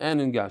Ruchnius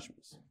and in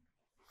Gashmis.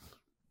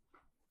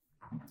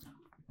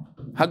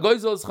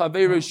 Hagoizos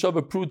chavere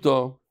shava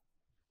pruta.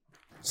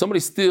 Somebody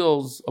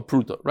steals a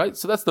pruta, right?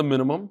 So that's the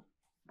minimum.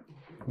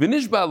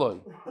 Vinish baloy,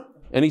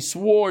 and he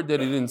swore that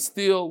he didn't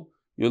steal.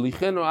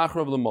 Yolichenu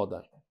achrav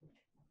lemodai.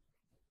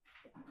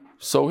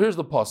 So here's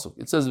the pasuk.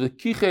 It says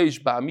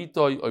v'kichesh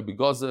ba'amitoy oy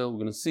begazel. We're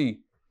going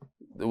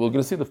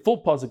to see the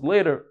full pasuk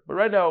later, but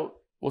right now,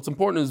 what's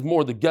important is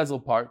more the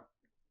gezel part.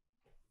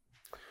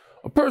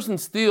 A person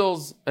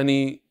steals and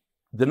he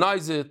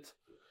denies it,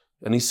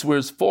 and he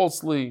swears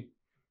falsely.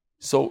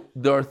 So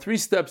there are 3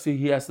 steps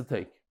he has to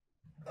take.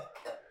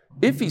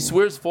 If he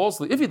swears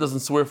falsely, if he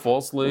doesn't swear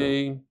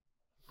falsely,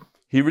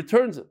 he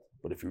returns it.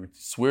 But if he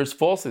swears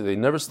falsely, they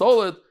never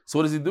stole it, so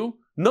what does he do?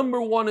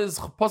 Number 1 is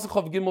pasuk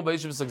chav gimel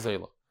v'yeshiv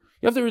sagzela.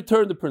 You have to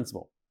return the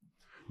principal.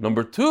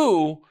 Number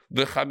 2,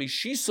 the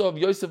chamishiso of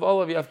Yosef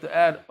Olav, you have to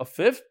add a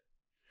 5th,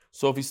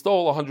 So if he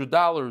stole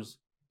 $100,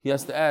 he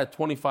has to add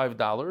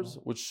 $25,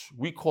 which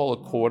we call a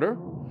quarter.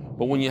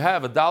 But when you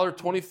have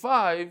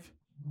 $1.25,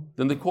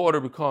 then the quarter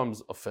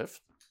becomes a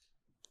fifth.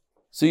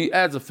 So he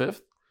adds a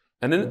fifth.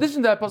 And in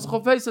addition to that, Pasuk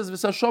Chofei says,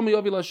 "V'sashom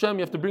yovi l'Hashem,"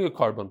 you have to bring a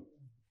carbon.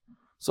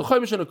 So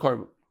Chaimish and a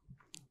carbon.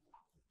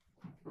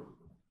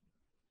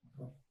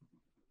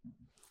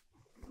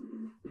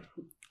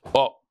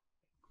 Oh.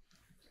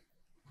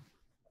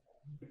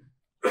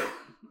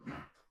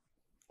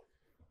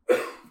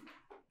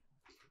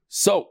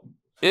 So,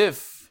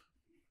 if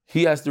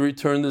he has to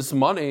return this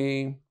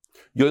money,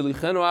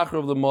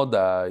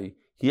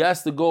 he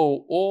has to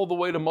go all the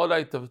way to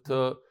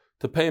Modai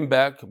to pay him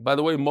back. By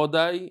the way,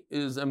 Modai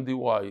is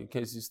MDY, in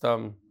case he's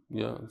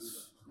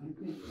yes.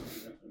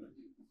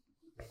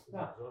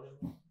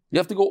 You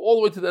have to go all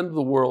the way to the end of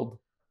the world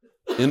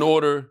in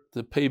order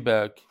to pay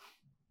back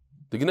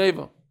the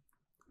Gneva.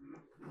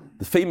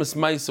 The famous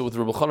Maisa with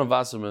Rabbi Chanan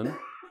Wasserman,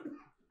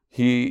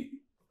 he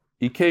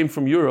came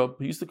from Europe.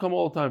 He used to come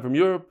all the time from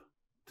Europe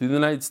to the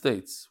United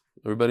States.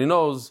 Everybody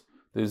knows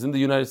that he was in the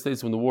United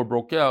States when the war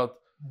broke out,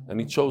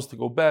 and he chose to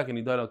go back, and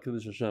he died al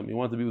Kiddush Hashem. He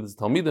wanted to be with his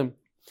Talmidim.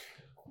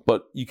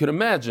 But you can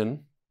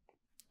imagine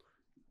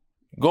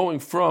going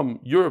from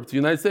Europe to the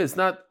United States. It's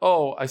not,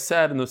 I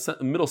sat in the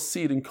middle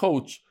seat in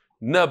coach,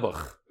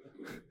 Nebuch.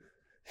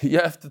 You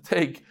have to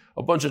take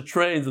a bunch of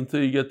trains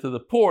until you get to the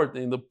port.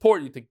 In the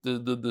port, you take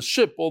the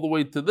ship all the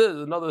way to this,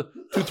 another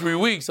 2-3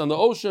 weeks on the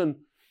ocean.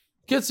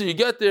 Kids, so you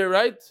get there,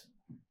 right?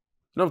 You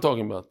know what I'm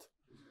talking about.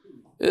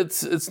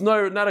 It's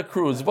not a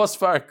cruise,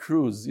 Vasfar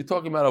cruise. You're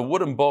talking about a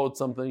wooden boat,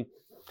 something.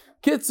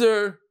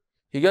 Kitzer,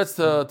 he gets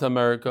to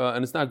America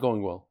and it's not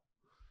going well.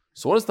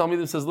 So one of his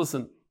Talmidim says,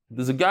 listen,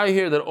 there's a guy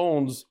here that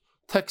owns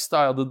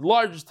textile, the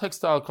largest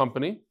textile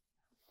company,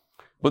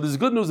 but there's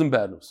good news and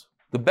bad news.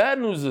 The bad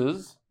news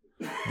is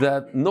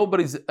that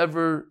nobody's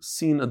ever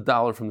seen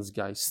 $1 from this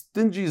guy.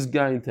 Stingiest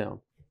guy in town.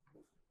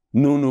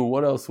 No,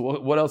 what else?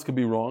 What else could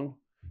be wrong?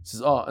 He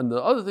says, and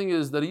the other thing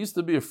is that he used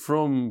to be a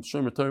from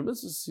Shomer Torah.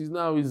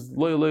 He's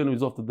loyal and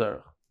he's off the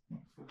derech.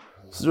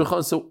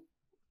 So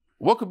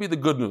what could be the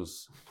good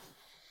news?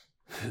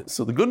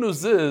 So the good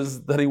news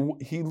is that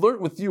he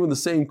learned with you in the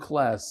same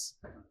class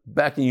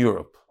back in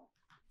Europe.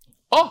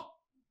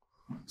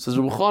 Says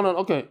Rabbi Chanan,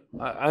 okay,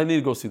 I need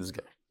to go see this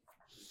guy.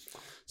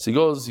 So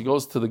he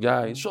goes to the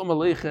guy, Shalom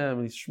Aleichem,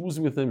 and he's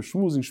schmoozing with him,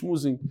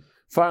 schmoozing.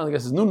 Finally the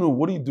guy says, no,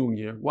 what are you doing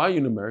here? Why are you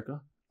in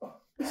America?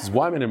 He says,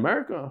 why am I in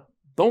America?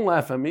 Don't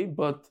laugh at me,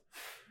 but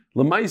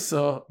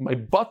Lamaisa, my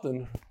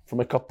button for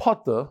my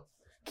kapata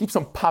keeps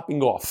on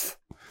popping off.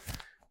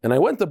 And I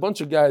went to a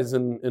bunch of guys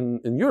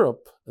in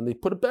Europe, and they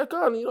put it back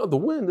on, the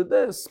wind,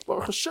 this,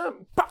 Baruch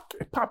Hashem,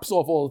 it pops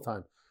off all the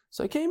time.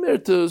 So I came here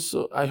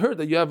I heard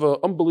that you have an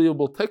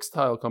unbelievable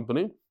textile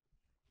company.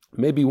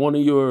 Maybe one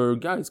of your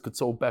guys could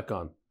sew it back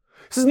on.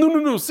 He says,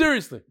 no,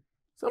 seriously.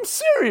 Says, I'm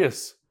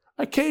serious.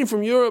 I came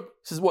from Europe.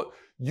 He says, what?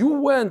 You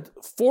went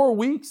 4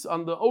 weeks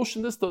on the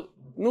ocean?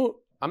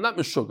 No, I'm not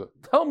Meshuggah.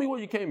 Tell me what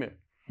you came here.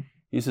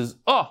 He says,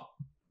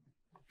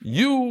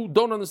 you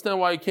don't understand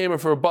why you came here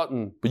for a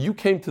button, but you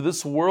came to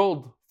this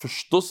world for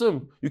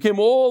shtusim. You came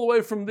all the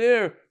way from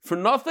there for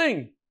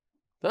nothing.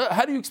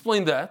 How do you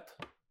explain that?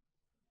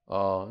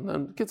 And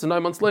then kids,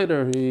 9 months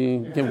later,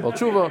 he came to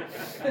Balchuva.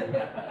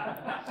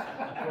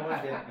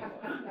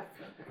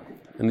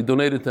 And he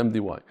donated to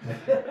MDY.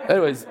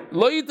 Anyways,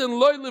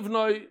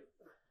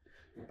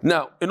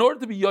 now, in order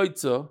to be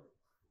yaitza,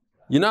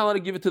 you're not allowed to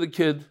give it to the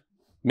kid.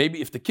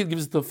 Maybe if the kid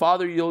gives it to the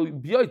father, you'll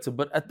be yaitza.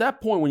 But at that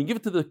point, when you give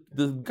it to the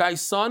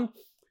guy's son,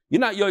 you're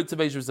not yaitza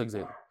ve'esher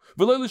segzela.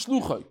 V'lo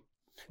l'shluchai.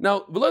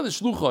 Now, v'lo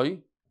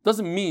l'shluchai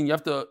doesn't mean you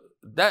have to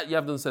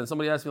understand.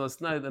 Somebody asked me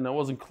last night, and I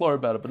wasn't clear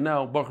about it, but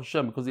now, Baruch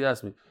Hashem, because he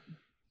asked me.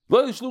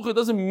 V'lo l'shluchai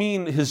doesn't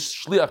mean his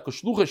shliach,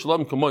 because shluchai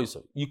shalom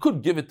kamoisa. You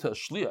could give it to a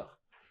shliach.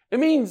 It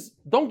means,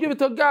 don't give it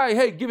to a guy,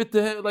 hey, give it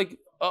to him, like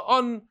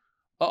an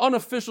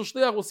unofficial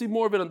shliach. We'll see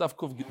more of it on Daf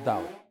Kuf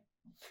Dal.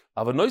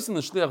 Avanois in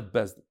the shliach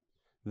bezdin.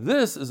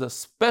 This is a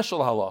special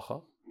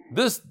halacha.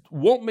 This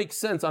won't make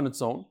sense on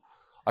its own.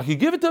 I could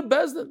give it to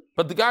Bezdin,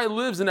 but the guy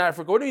lives in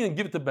Africa. What do you mean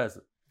give it to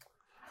Bezdin?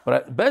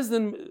 But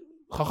Bezdin,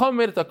 Chacham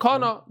made it a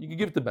kana, you can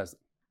give it to Bezdin.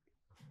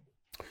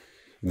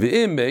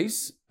 V'im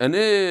beis, and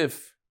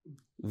if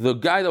the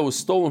guy that was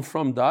stolen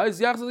from dies,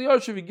 Yachzal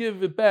Yarshiv, you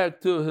give it back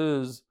to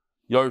his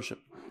Yarshim.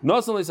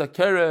 Nasan leis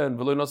ha-keren,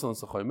 v'lo nasan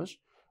leis ha-chomesh.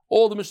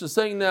 All the Mishnah is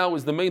saying now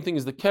is the main thing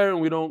is the keren,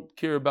 we don't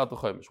care about the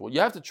chomesh. What you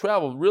have to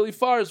travel really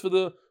far is for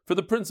the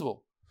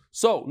principal.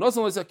 So,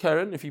 Nasan leis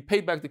ha-keren, if he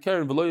paid back the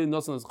keren, v'lo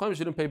nasan leis ha-chomesh,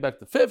 he didn't pay back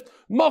the fifth.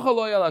 Machal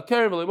lo yal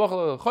ha-keren, v'lo machal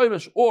lo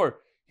ha-chomesh, or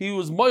he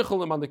was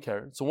moichel him on the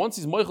keren. So once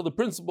he's moichel the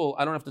principal,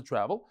 I don't have to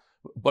travel.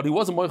 But he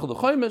wasn't moichel the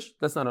chomesh,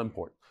 that's not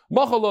important.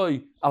 Machal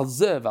lo al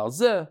zeh v'al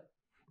zeh,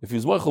 if he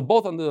was moichel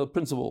both on the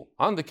principal,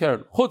 on the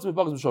keren, chutz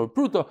mipagas b'shav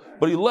pruta,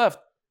 but he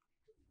left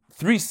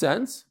 3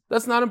 cents,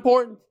 that's not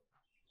important.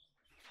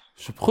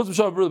 You don't have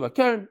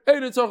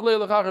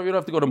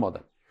to go to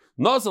Madan.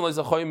 But the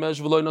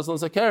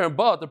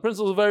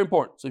principal is very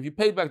important. So if you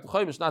paid back the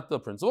chomesh, not the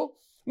principal,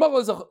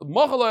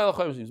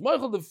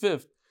 the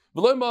fifth,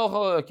 He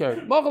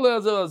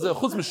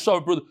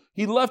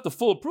left the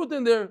full prut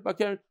in there.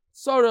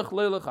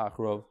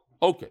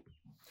 Okay.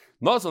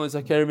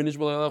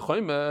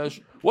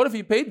 What if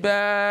he paid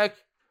back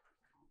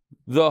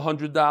the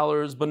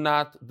 $100 but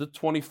not the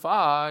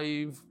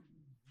 25?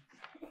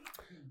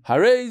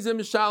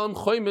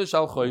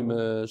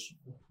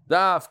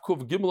 Daf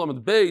Kuf Gimel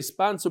Amud Bey,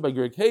 sponsored by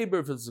Greg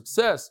Haber for the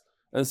success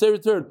and say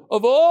return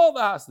of all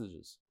the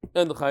hostages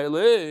and the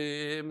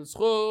Chayalim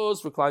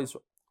Schos for Klal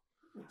Yisrael.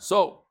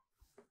 So,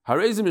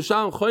 Harezim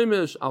Misham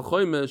Choimish Al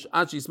Choimish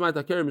Achi Ismait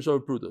Hakerim Mishor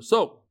Pruta.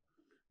 So,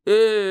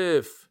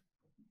 if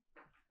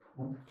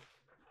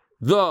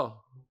the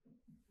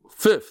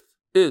fifth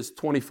is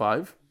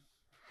 25,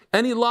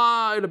 and he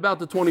lied about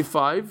the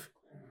 25,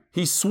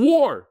 he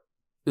swore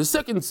the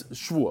second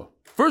shvua.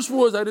 First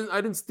shvua is I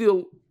didn't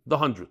steal the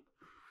 100.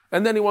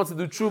 And then he wants to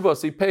do tshuva,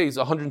 so he pays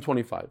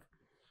 125.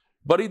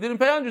 But he didn't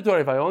pay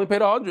 125, he only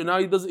paid 100. Now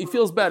he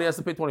feels bad, he has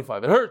to pay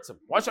 25. It hurts him.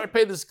 Why should I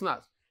pay this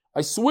knas?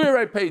 I swear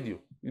I paid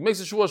you. He makes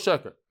a shvua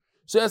sheker.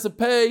 So he has to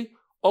pay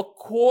a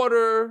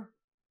quarter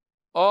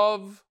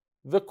of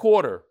the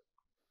quarter.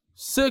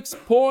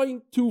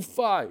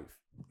 6.25.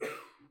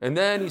 And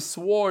then he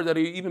swore that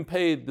he even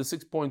paid the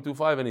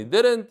 6.25 and he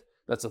didn't.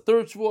 That's a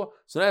third shvua.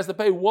 So now he has to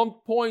pay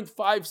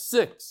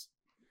 1.56.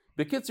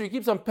 The Kitzer, he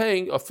keeps on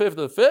paying a fifth of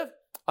the fifth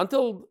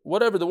until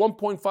whatever the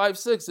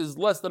 1.56 is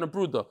less than a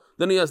pruta.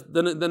 Then he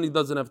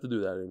doesn't have to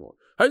do that anymore.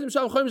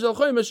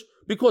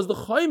 Because the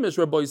chaimish,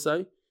 Rabbi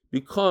say,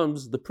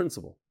 becomes the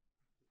principal.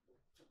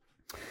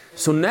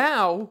 So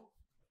now,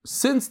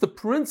 since the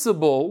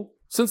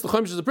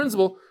chaimish is the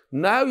principal,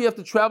 now you have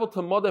to travel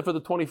to Modeh for the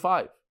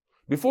 25.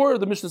 Before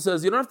the Mishnah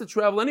says you don't have to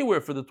travel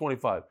anywhere for the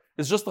 25.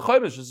 It's just the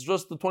chaimish, it's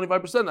just the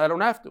 25%. I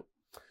don't have to.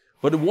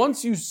 But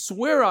once you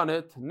swear on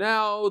it,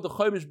 now the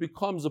chaimish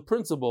becomes a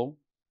principal,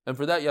 and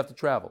for that you have to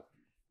travel.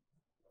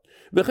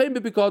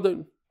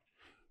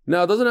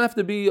 Now it doesn't have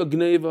to be a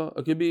gneva.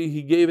 It could be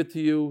he gave it to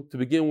you to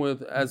begin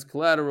with as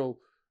collateral,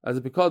 as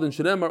a pikadon.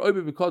 Shedemar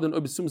oibe pikadon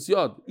oibe sumas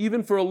yad.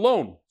 Even for a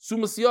loan,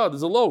 sumas yad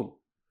is a loan.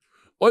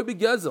 Oibe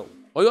gezel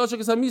oyashak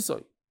es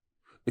hamisoy.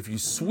 If you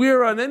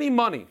swear on any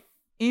money,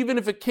 even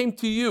if it came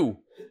to you,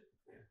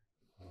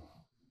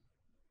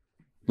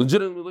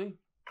 legitimately,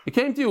 it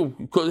came to you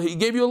because he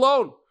gave you a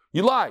loan.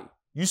 You lie.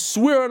 You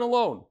swear on a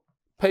loan.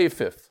 Pay a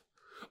fifth.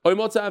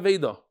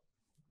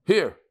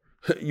 Here,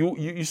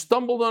 you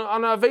stumbled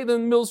on an Aveda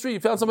in Mill Street.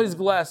 You found somebody's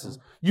glasses.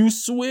 You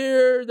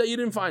swear that you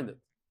didn't find it.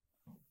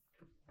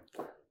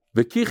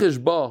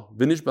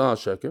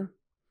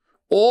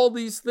 All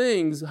these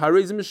things, you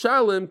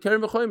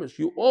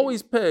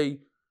always pay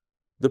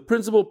the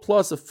principal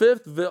plus a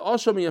fifth.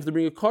 You have to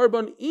bring a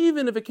carbon,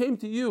 even if it came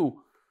to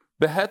you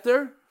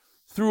beheter,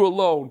 through a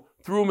loan,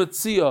 through a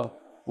metzia,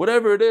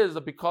 whatever it is, a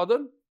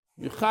pikadon,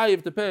 you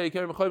have to pay.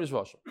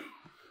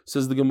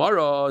 Says the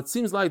Gemara, it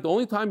seems like the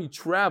only time you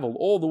travel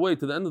all the way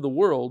to the end of the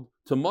world,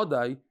 to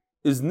Modai,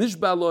 is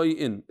nishbaloi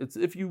in. It's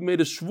if you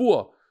made a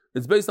shvua,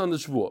 it's based on the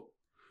shvua.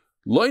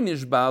 Loi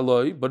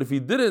nishbaloi, but if you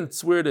didn't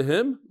swear to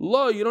him,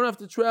 lo, you don't have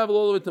to travel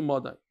all the way to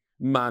Modai.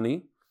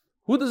 Mani,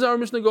 who does our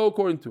Mishnah go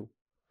according to?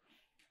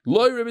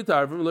 Loi Rebbe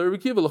Tarfim, Loi Rebbe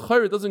Kiva.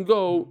 L'chayr, it doesn't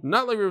go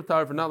not like Rebbe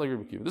Tarfim, not like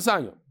Rebbe Kiva. This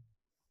hang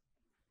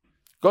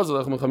Gozal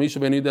lechem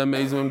chamisha benidem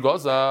meizim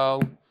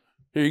gozal.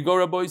 Here you go,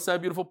 Rabbi Yisai,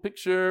 beautiful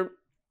picture.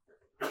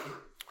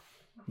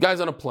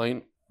 Guy's on a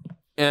plane,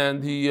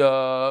 and he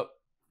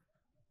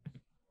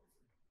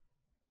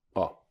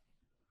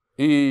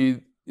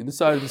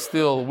decided to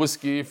steal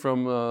whiskey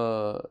from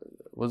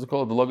what's it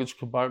called, the luggage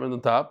compartment on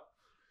top.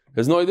 He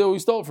has no idea who he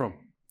stole from.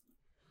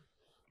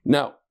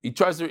 Now he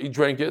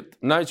drank it.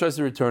 Now he tries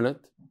to return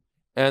it,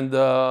 and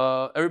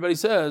everybody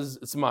says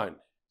it's mine.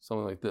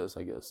 Something like this,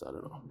 I guess. I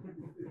don't know.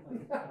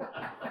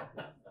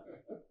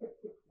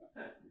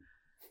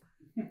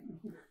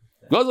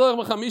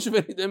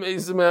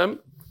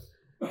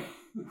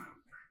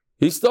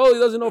 He stole, he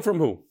doesn't know from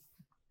who.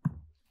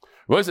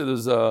 Right, so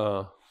there's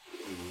a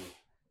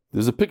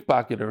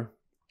pickpocketer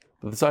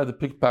that decided to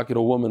pickpocket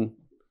a woman,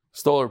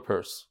 stole her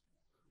purse,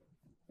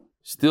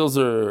 steals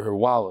her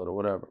wallet or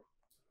whatever,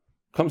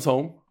 comes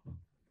home,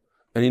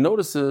 and he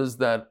notices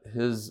that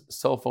his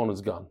cell phone is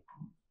gone.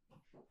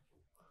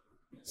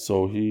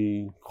 So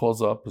he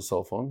calls up his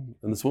cell phone,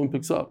 and this woman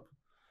picks up.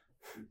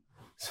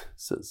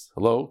 Says,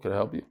 "Hello, can I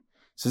help you?"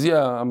 He says,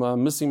 "Yeah,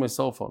 I'm missing my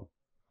cell phone."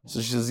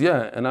 So she says,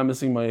 "Yeah, and I'm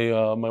missing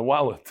my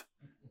wallet."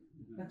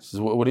 She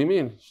says, "What do you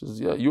mean?" She says,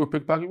 "Yeah, you were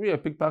pickpocketing me, I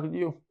pickpocketed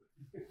you."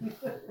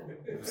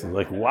 She's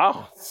like,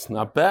 "Wow, it's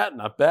not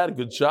bad,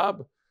 good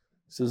job."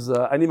 He says,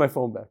 "I need my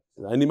phone back.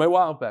 I need my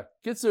wallet back."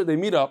 Gets there, they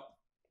meet up,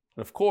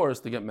 and of course,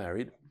 they get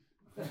married.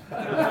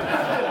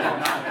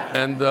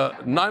 And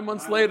 9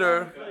 months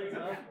later,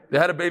 they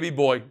had a baby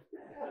boy.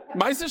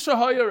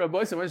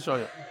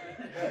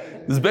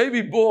 This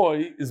baby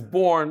boy is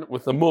born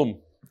with a mum.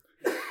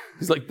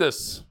 He's like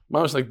this,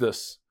 mama's like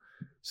this.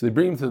 So they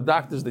bring him to the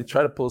doctors, they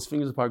try to pull his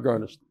fingers apart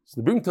garnished. So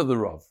they bring him to the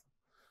Rav.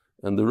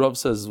 And the Rav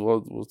says,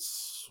 "Well,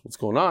 what's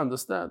going on,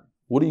 this, that?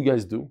 What do you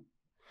guys do?"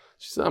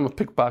 She said, "I'm a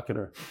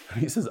pickpocketer."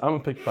 And he says, "I'm a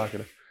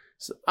pickpocketer." He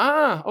So,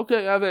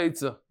 okay, I have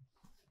Eitzah.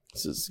 He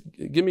says,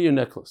 give me your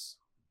necklace.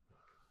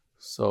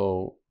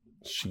 So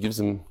she gives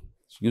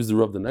the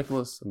Rav the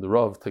necklace, and the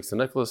Rav takes the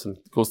necklace and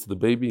goes to the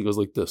baby. He goes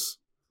like this.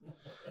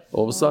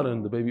 All of a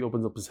sudden, the baby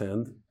opens up his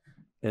hand,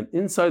 and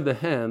inside the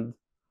hand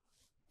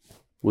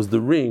was the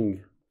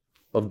ring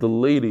of the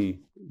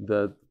lady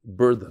that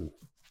birthed him.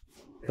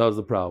 That was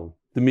the problem.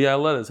 The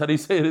Mialetas. How do you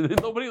say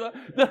it? Nobody.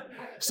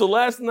 So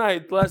last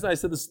night I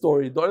said the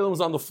story. The oil was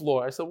on the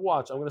floor. I said,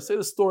 watch, I'm going to say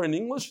the story in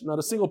English. Not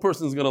a single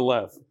person is going to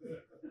laugh.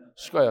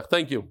 Shkoyach,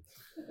 thank you.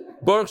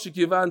 Baruch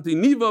shekivanti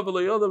niva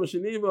v'loyodam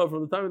sheniva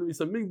from the time of the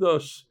Bisa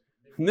Migdash.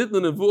 Nitna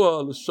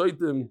nevuah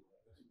l'shoitim.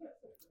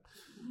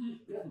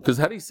 Because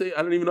how do you say?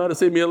 I don't even know how to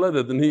say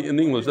Mialedet in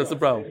English. That's the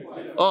problem.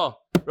 Oh,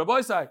 Rabbi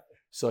Isai.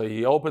 So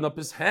he opened up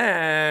his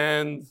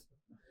hand.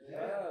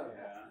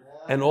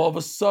 And all of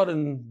a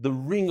sudden, the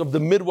ring of the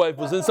midwife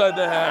was inside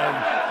the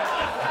hand.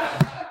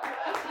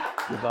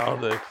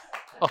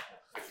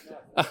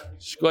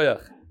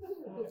 Shkoyach.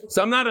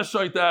 So I'm not a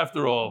shaita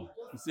after all.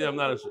 You see, I'm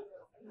not a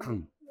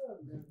shaita.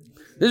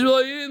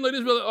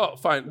 Israeli. Oh,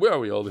 fine. Where are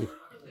we, Oli?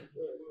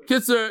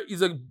 Kitzer,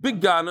 he's a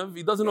big ganav.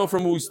 He doesn't know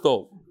from who he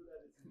stole.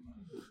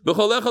 Who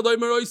knows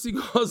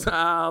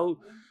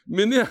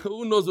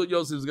what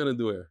Yosef is going to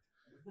do here?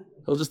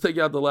 He'll just take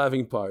out the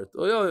laughing part.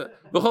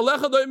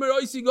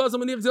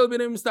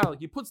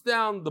 He puts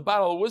down the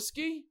bottle of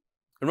whiskey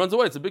and runs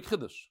away. It's a big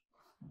chiddush.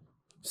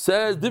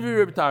 Says Divi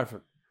Reb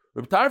Tarfon.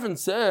 Reb Tarfon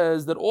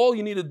says that all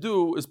you need to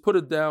do is put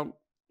it down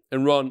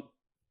and run.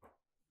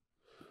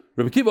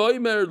 Reb Kiva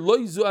Oimer lo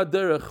yizu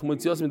aderech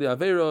moitzios midei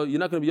avera. You're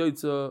not going to be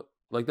yoitza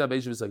like that.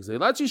 Beishav is like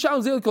Lachi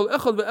sham zel kol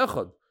echad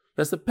ve'echad. He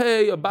has to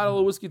pay a bottle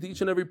of whiskey to each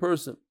and every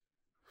person.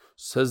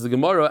 Says the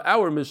Gemara,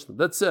 our Mishnah,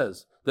 that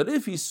says that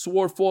if he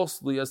swore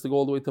falsely, he has to go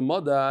all the way to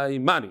Madai,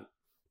 Mani.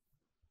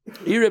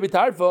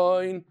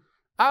 According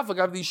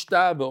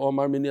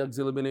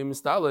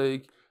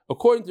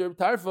to Reb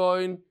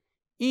Tarfon,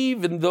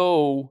 even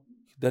though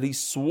that he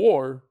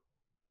swore,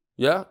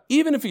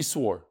 even if he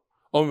swore,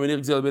 he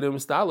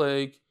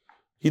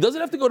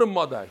doesn't have to go to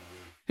Madai.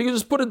 He can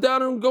just put it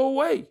down and go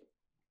away.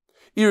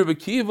 And Reb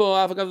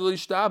Kiva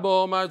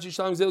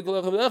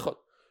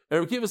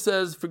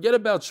says, forget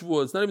about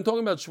Shvuah. It's not even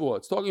talking about Shvuah.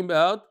 It's talking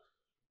about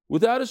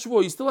without a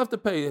Shvuah, you still have to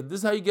pay. This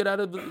is how you get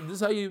out of this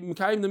is how you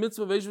mekayim the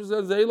mitzvah of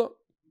Eishvah Zayla.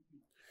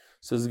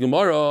 Says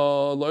Gemara,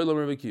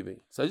 Lo'ila Reb Kiva.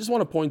 So I just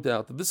want to point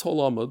out that this whole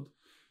Amud,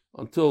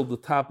 until the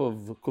top of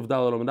Kuf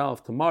Daled Amud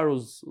Aleph,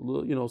 tomorrow's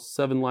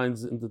 7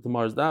 lines into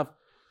tomorrow's daf,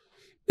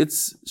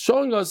 it's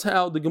showing us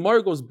how the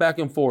Gemara goes back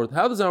and forth.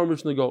 How does our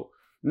Mishnah go?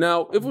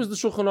 Now, if it was the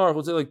Shulchan Aruch,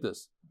 we'll say like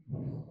this.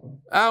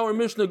 Our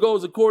Mishnah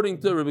goes according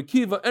to Rebbe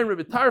Kiva and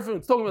Rebbe Tarfon.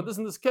 It's talking about this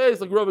in this case,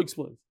 like Rav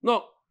explains.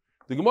 No,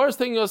 the Gemara is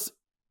taking us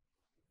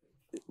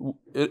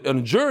on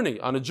a journey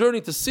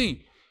to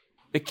see.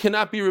 It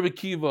cannot be Rebbe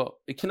Kiva.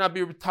 It cannot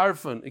be Rebbe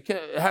Tarfon. It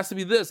has to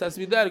be this. It has to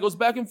be that. It goes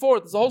back and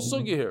forth. There's a whole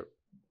sugya here.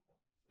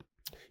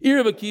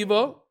 Rebbe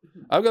Kiva.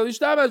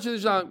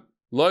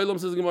 Lo'ilam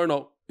says the Gemara.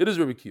 No, it is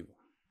Rebbe Kiva.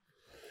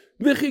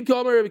 When does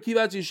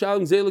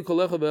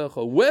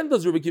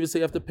Rebbe Kiva say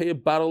you have to pay a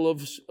bottle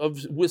of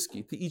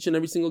whiskey to each and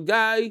every single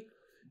guy?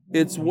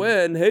 It's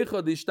when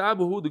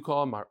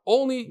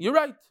only, you're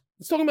right.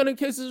 It's talking about in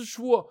cases of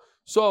Shvuah.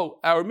 So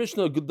our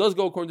Mishnah does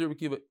go according to Rebbe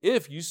Kiva.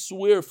 If you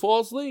swear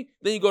falsely,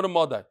 then you go to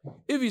Madai.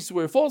 If you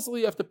swear falsely,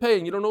 you have to pay,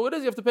 and you don't know what it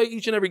is, you have to pay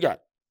each and every guy.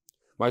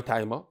 My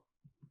timer.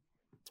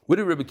 Where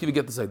did Rebbe Kiva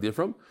get this idea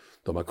from?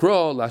 When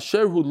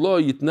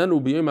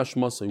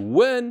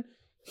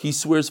he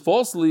swears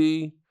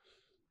falsely,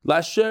 he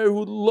has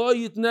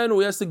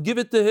to give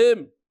it to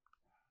him.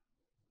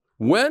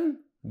 When?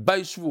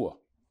 By Shvuah.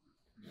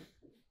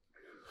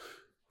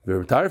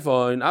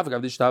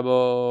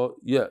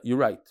 Yeah, you're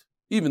right.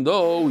 Even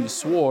though he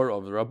swore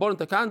over the Rabbanan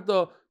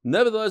Takanta,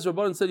 nevertheless,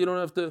 Rabbanan said you don't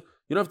have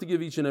to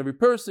give each and every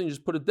person, you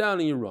just put it down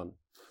and you run.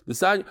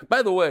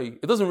 By the way,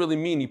 it doesn't really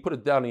mean you put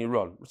it down and you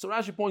run. So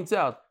Rashi points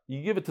out,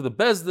 you give it to the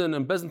Bezdin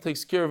and Bezdin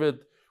takes care of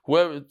it.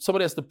 Whoever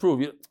somebody has to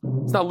prove.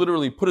 It's not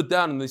literally put it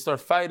down and they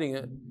start fighting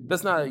it.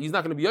 He's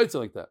not going to be yotze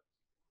like that.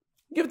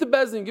 Give it to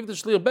Bezdin, give it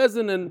to Shliach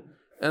Bezdin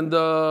and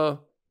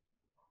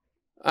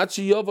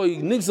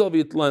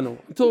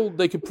until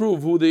they can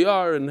prove who they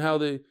are and how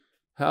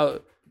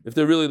if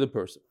they're really the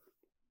person.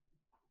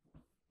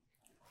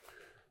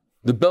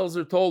 The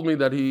Belzer told me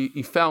that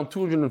he found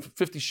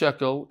 250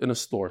 shekel in a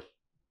store.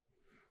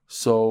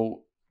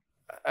 So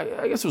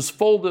I guess it was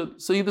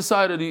folded. So he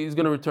decided he's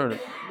going to return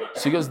it.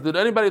 So he goes, did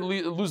anybody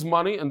lose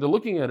money? And they're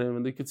looking at him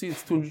and they could see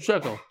it's 200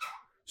 shekel.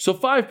 So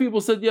 5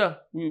 people said, yeah,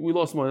 we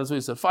lost money. That's what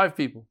he said. 5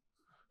 people.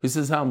 He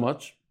says, how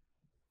much?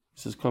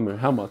 He says, come here.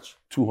 How much?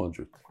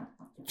 200.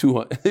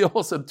 200. They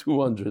all said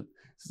 200. He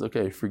says,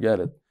 okay, forget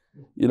it.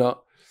 You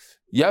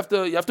have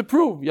to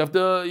prove. You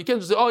can't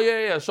just say, oh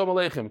yeah, Shalom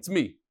Aleichem, it's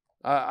me.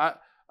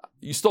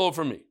 You stole it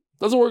from me. It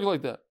doesn't work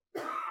like that.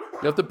 You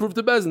have to prove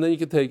to Bezdin, then you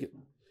can take it.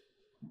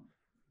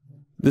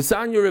 The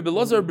Sanya Rebbe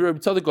Lazar Rebbe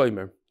Tzadik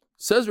Oimer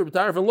says Rebbe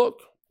Tarfon, look,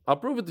 I'll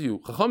prove it to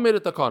you. Chacham made a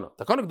takana.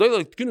 Takana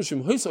g'dayla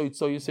t'kinushim hoysa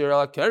yitzah yisir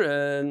ala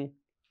keren.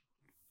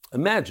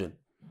 Imagine,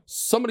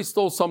 somebody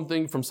stole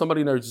something from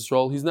somebody in Eretz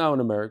Yisrael. He's now in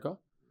America.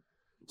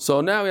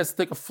 So now he has to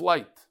take a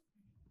flight.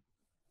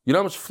 You know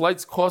how much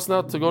flights cost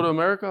now to go to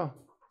America?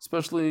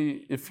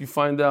 Especially if you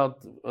find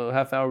out a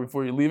half hour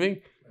before you're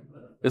leaving.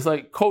 It's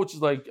like, coach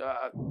is like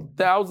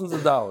thousands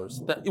of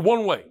dollars.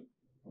 One way.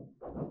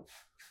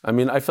 I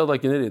mean, I felt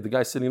like an idiot. The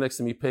guy sitting next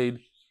to me paid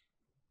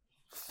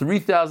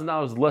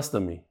 $3,000 less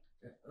than me.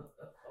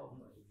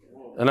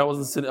 And I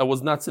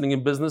was not sitting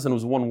in business, and it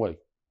was one way.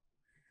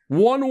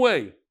 One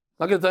way. I'm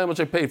not going to tell you how much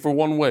I paid for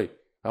one way.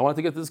 I wanted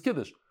to get to this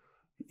Kiddush.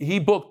 He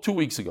booked 2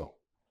 weeks ago.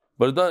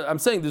 But I'm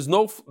saying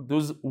both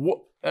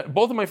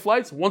of my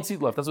flights, one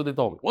seat left. That's what they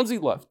told me. One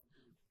seat left.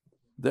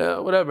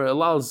 Whatever.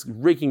 Allah's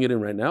raking it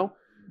in right now.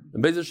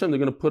 And Be'ez Hashem, they're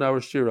going to put our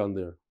share on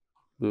there.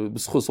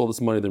 All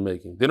this money they're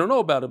making. They don't know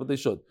about it, but they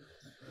should.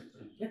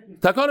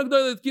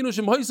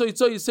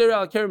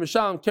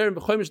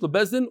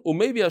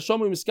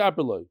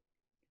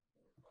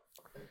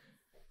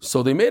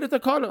 So they made a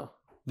takana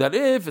that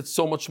if it's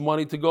so much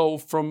money to go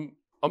from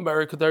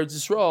America to Eretz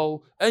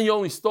Yisrael and you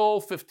only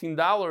stole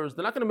 $15,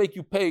 they're not going to make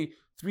you pay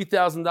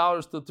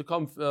 $3,000 to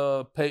come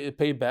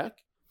pay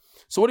back.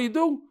 So what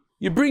do?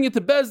 You bring it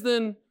to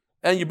Bezdin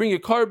and you bring your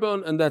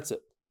carbon and that's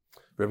it.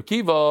 That's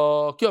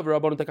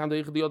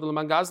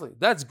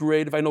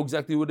great if I know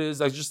exactly what it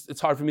is.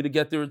 It's hard for me to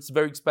get there. It's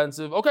very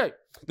expensive. Okay.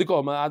 You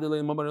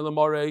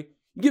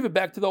give it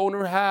back to the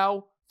owner.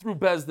 How? Through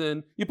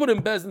Bezdin. You put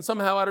in Bezdin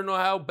somehow. I don't know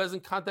how.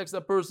 Bezdin contacts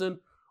that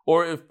person.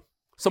 Or if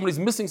somebody's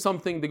missing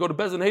something, they go to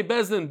Bezdin. Hey,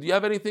 Bezdin, do you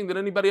have anything? Did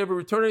anybody ever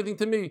return anything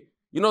to me?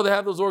 You know, they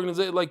have those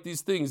organizations like these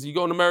things. You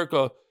go in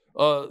America,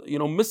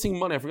 missing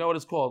money. I forgot what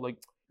it's called. Like,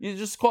 you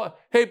just call,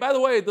 hey, by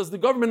the way, does the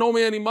government owe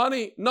me any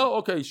money? No?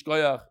 Okay,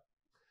 shkoyach.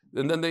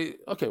 And then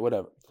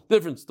whatever.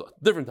 Different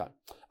time.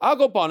 I'll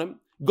go upon him.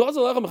 But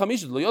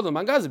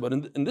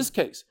in this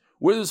case,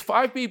 where there's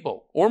 5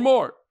 people or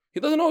more, he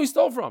doesn't know who he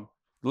stole from.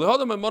 At the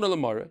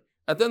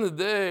end of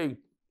the day,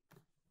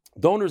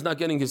 the owner is not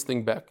getting his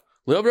thing back.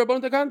 For him,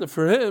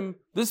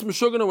 this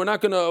Meshugana, we're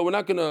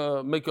not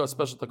gonna make a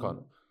special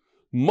takana.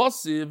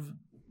 Massive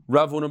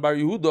Ravuna Bar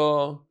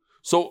Yehuda.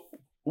 So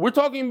we're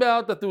talking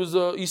about that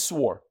he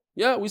swore.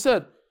 Yeah, we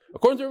said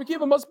according to Rabbi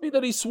Kiva, must be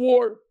that he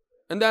swore,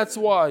 and that's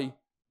why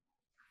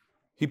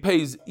he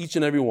pays each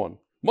and every one.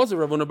 A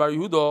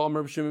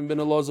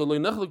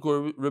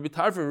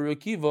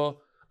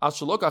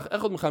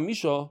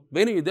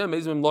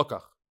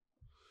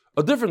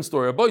different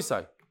story, a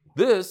boysai.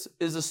 This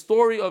is a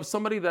story of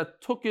somebody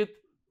that took it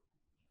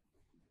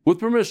with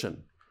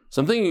permission.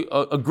 Something,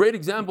 a great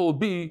example would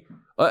be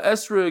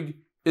esrig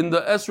in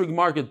the esrig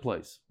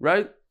marketplace,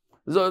 right?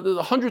 There's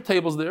 100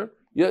 tables there.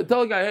 You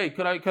tell a guy, hey,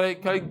 can I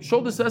show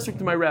this esrig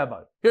to my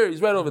rabbi? Here,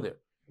 he's right over there.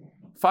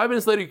 5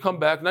 minutes later, you come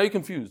back. Now you're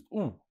confused.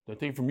 Ooh, did I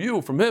take it from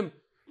you, from him?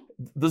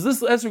 Does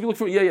this esrig look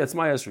for me? Yeah, it's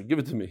my esrig. Give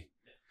it to me.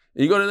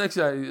 And you go to the next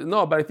guy.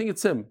 No, but I think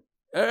it's him.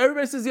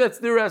 Everybody says, yeah, it's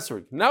their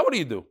esrig. Now what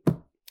do?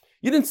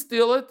 You didn't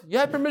steal it. You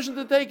had permission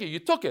to take it. You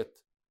took it.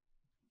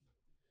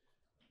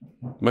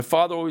 My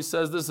father always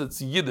says this.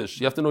 It's Yiddish.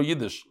 You have to know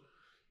Yiddish.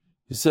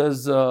 He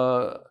says,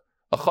 a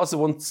chassid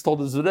once told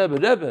his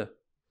Rebbe,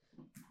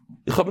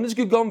 ich hab nicht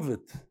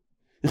gegamvet.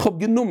 Ich hab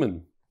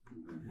genommen.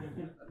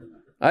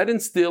 I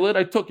didn't steal it.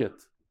 I took it.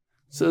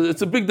 So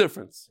it's a big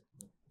difference.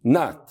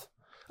 Not.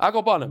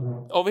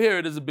 Akopanim. Over here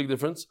it is a big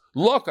difference.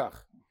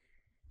 Lokach.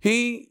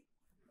 He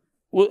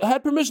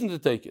had permission to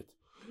take it.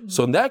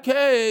 So in that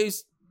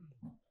case,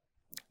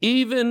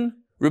 even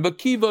Rebbe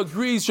Kiva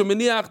agrees. He puts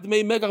down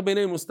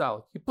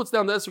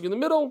the esrog in the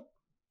middle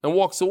and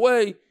walks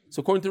away.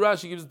 So according to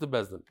Rashi, he gives it to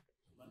Bezdin.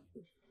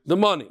 The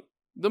money,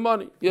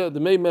 yeah, the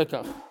mei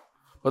mekach.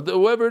 But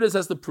whoever it is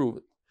has to prove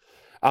it.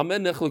 So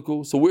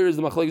where is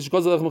the machlekes?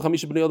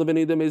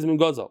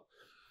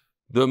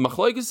 The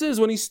machlekes is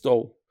when he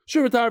stole. The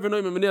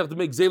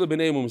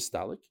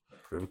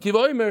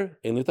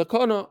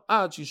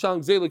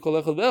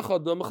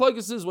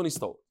machlekes is when he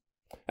stole.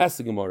 Ask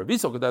the Gemara.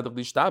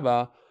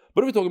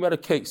 But if we're talking about a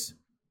case,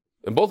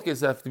 in both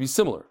cases have to be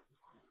similar.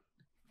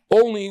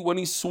 Only when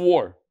he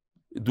swore,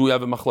 do we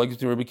have a machlekes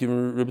between Rabbi Kiva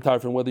and Rabbi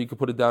Tarfon whether you could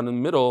put it down in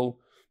the middle?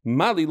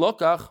 Mali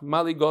lokach,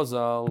 mali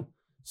gozal.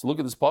 So look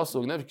at this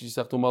pasuk.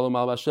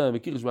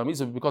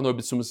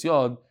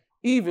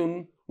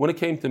 Even when it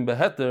came to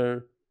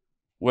Beheter,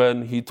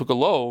 when he took a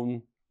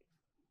loan.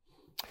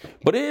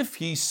 But if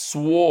he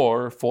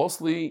swore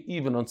falsely,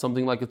 even on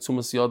something like a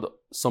tzumas yad,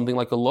 something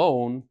like a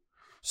loan,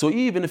 so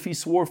even if he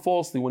swore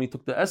falsely when he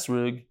took the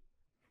esrig,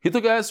 he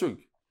took an esrig.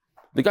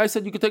 The guy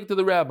said you could take it to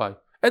the rabbi.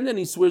 And then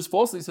he swears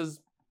falsely. He says,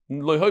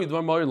 I'm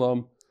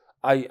nishba,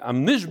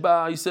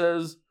 he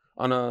says,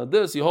 on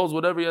this, he holds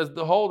whatever he has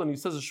to hold, and he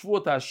says a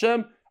shvuah to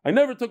Hashem, I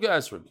never took an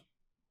esrig.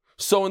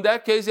 So in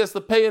that case, he has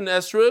to pay an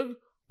esrig,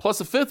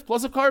 plus a fifth,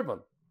 plus a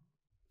carbon.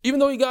 Even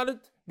though he got it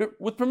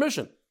with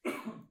permission.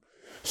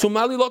 So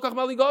mali lokach,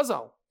 mali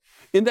gazal.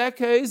 In that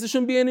case, there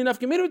shouldn't be any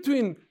nafkamina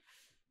between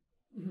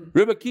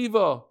Rebbe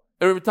Kiva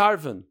and Rebbe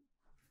Tarfon.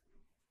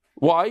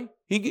 Why?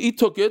 He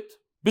took it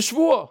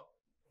b'shvuah.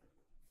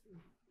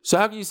 So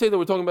how can you say that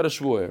we're talking about a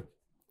shvuah here?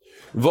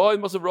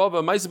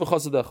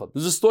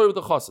 There's a story with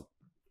the chassid.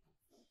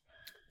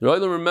 The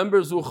Rebbe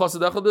remembers who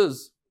chassid echad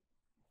is.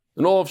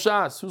 In all of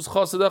Shas, who's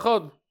chassid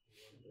echad?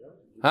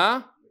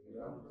 Huh?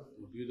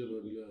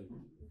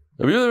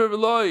 Rabbi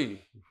Yehuda.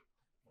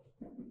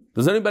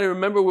 Does anybody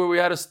remember where we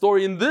had a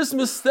story in this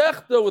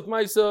Mistechta with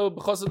Maisa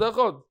b'chassid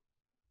echad?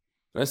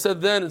 I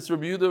said then it's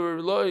Rabbi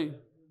Yehuda.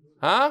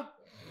 Huh?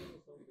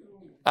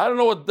 I don't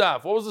know what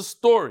daf. What was the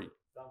story?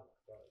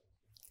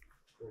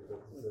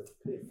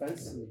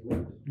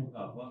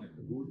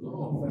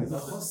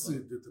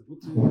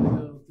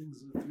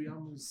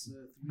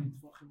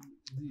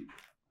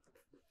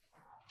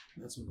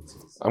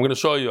 I'm going to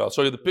show you. I'll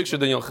show you the picture,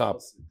 then you'll chap.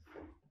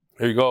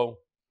 Here you go.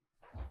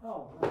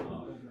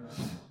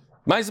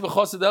 Ma'aseh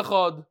b'chassid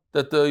echad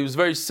that he was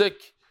very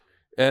sick,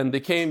 and the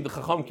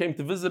Chacham came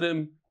to visit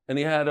him, and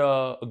he had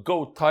a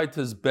goat tied to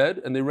his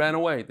bed, and they ran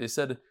away. They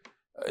said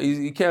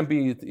he can't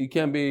be.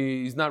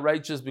 He's not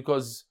righteous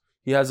because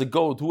he has a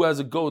goat. Who has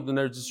a goat in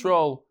Eretz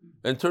Yisrael?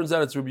 And it turns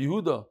out it's Rabbi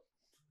Yehuda.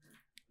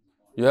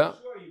 Yeah.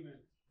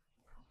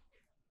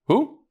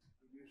 Who?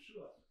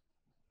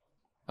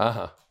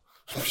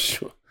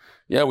 Sure.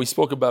 Yeah, we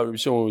spoke about Rabbi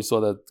Shimon when we saw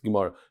that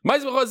Gemara.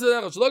 There's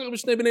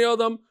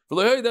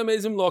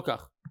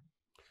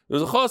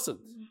a chassid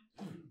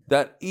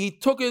that he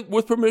took it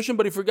with permission,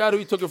 but he forgot who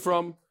he took it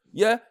from.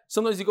 Yeah,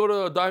 sometimes you go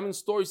to a diamond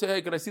store, you say,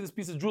 hey, can I see this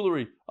piece of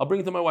jewelry? I'll bring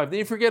it to my wife. Then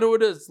you forget who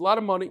it is. It's a lot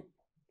of money.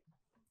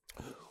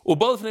 And it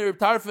comes to Reb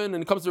Tarfon.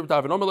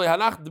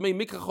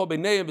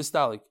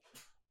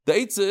 The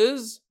eitzah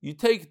is, you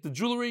take the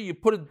jewelry, you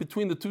put it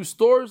between the two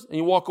stores, and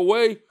you walk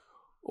away,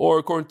 or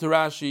according to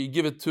Rashi, you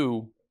give it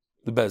to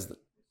the Bezdin.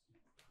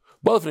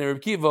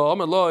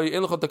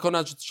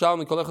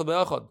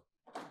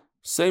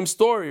 Same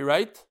story,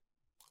 right?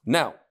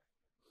 Now,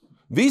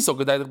 you're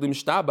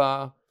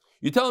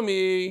telling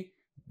me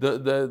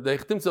the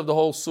chtimtza of the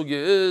whole sugya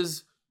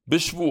is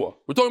b'shvua.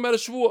 We're talking about a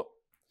shvua.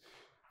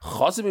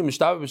 Chassid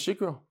b'mishtaba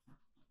b'shikra.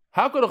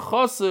 How could a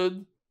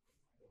chassid?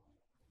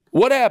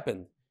 What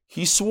happened?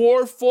 He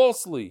swore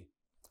falsely.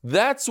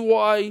 That's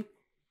why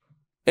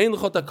ein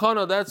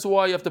l'chatakana. That's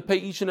why you have to pay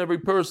each and every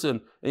person,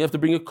 and you have to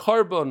bring a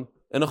carbon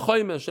and a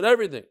chaymesh and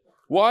everything.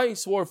 Why? He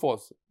swore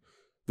falsely.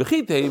 No,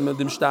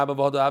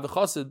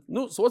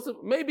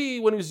 so maybe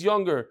when he was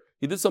younger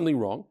he did something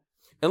wrong,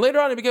 and later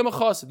on he became a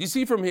chassid. You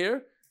see from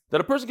here that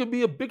a person can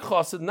be a big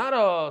chassid, not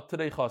a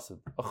today chassid,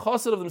 a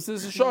chassid of the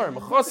Mesilas Yesharim,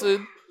 a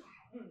chassid,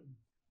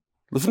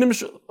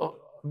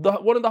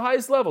 one of the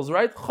highest levels,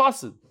 right?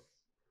 Chassid.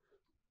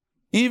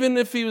 Even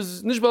if he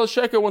was nishbal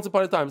sheker once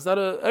upon a time, it's not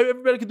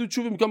everybody can do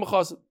tshuva and become a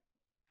chassid.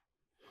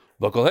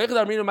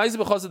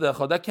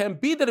 That can't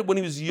be that when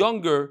he was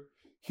younger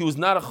he was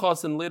not a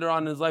chassid, and later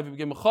on in his life he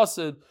became a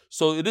chassid.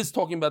 So it is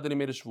talking about that he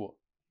made a shvuah.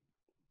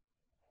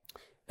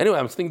 Anyway,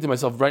 I'm thinking to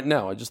myself right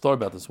now, I just thought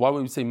about this. Why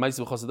would we say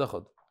Ma'aseh b'chassid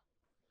echad?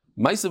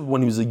 Ma'aseh,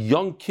 when he was a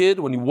young kid,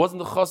 when he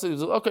wasn't a chassid, he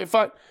was like, okay,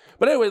 fine.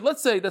 But anyway,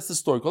 let's say that's the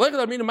story.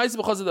 Ma'aseh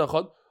b'chassid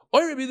echad,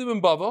 or Rabbi Yehuda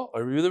ben Bava,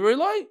 or Rabbi Yehuda ben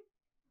Eloi.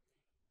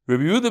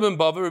 Rabbi Yehuda ben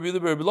Bava, Rabbi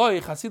Yehuda ben Eloi,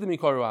 chasidim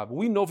ikaru ab.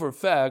 We know for a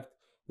fact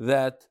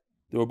that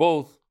they were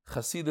both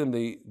chasidim.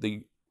 They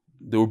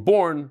were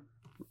born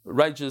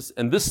righteous,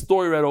 and this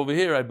story right over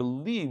here, I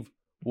believe,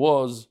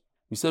 was,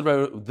 we said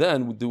right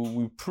then,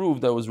 we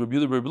proved that was Rabbi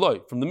Yehuda ben Eloi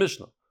from the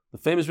Mishnah, the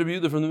famous Rabbi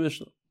Yehuda from the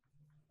Mishnah.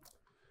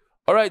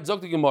 All right,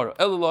 Zok the Gemara.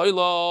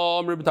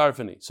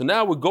 So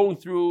now we're going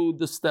through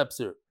the steps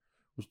here.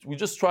 We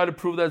just try to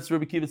prove that it's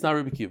Rabbi Kiva, it's not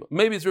Rabbi Kiva.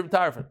 Maybe it's Rabbi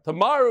Tarfon.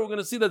 Tomorrow we're going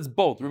to see that's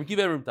both Rabbi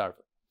Kiva and Rabbi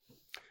Tarfon.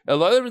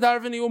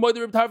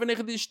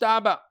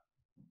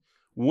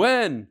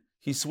 When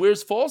he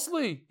swears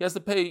falsely, he has to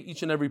pay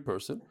each and every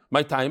person.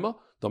 My timer.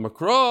 The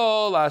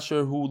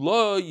pasuk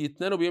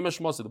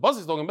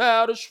is talking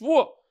about a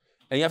shvuah,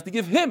 and you have to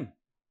give him.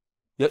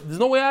 There's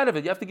no way out of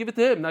it. You have to give it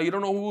to him. Now you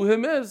don't know who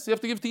him is. You have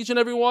to give it to each and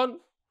every one.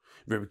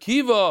 Rabbi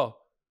Kiva,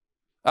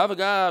 there's a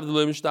knas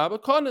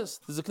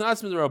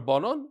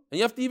midrabanan, and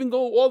you have to even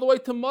go all the way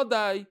to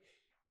Madai,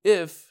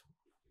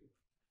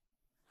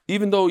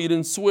 even though you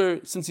didn't swear,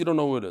 since you don't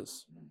know who it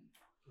is.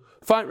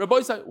 Fine, Rabbi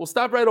Isai, we'll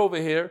stop right over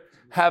here.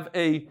 Have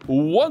a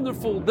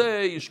wonderful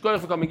day.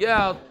 Yishkoyach for coming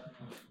out.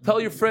 Tell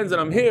your friends that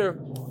I'm here.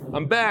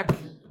 I'm back.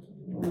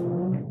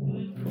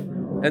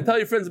 And tell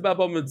your friends about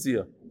Bava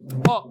Metzia.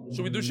 Oh,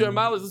 should we do Shir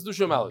Malos? Let's do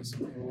Shir Malos.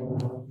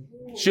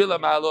 Shir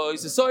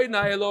Malos.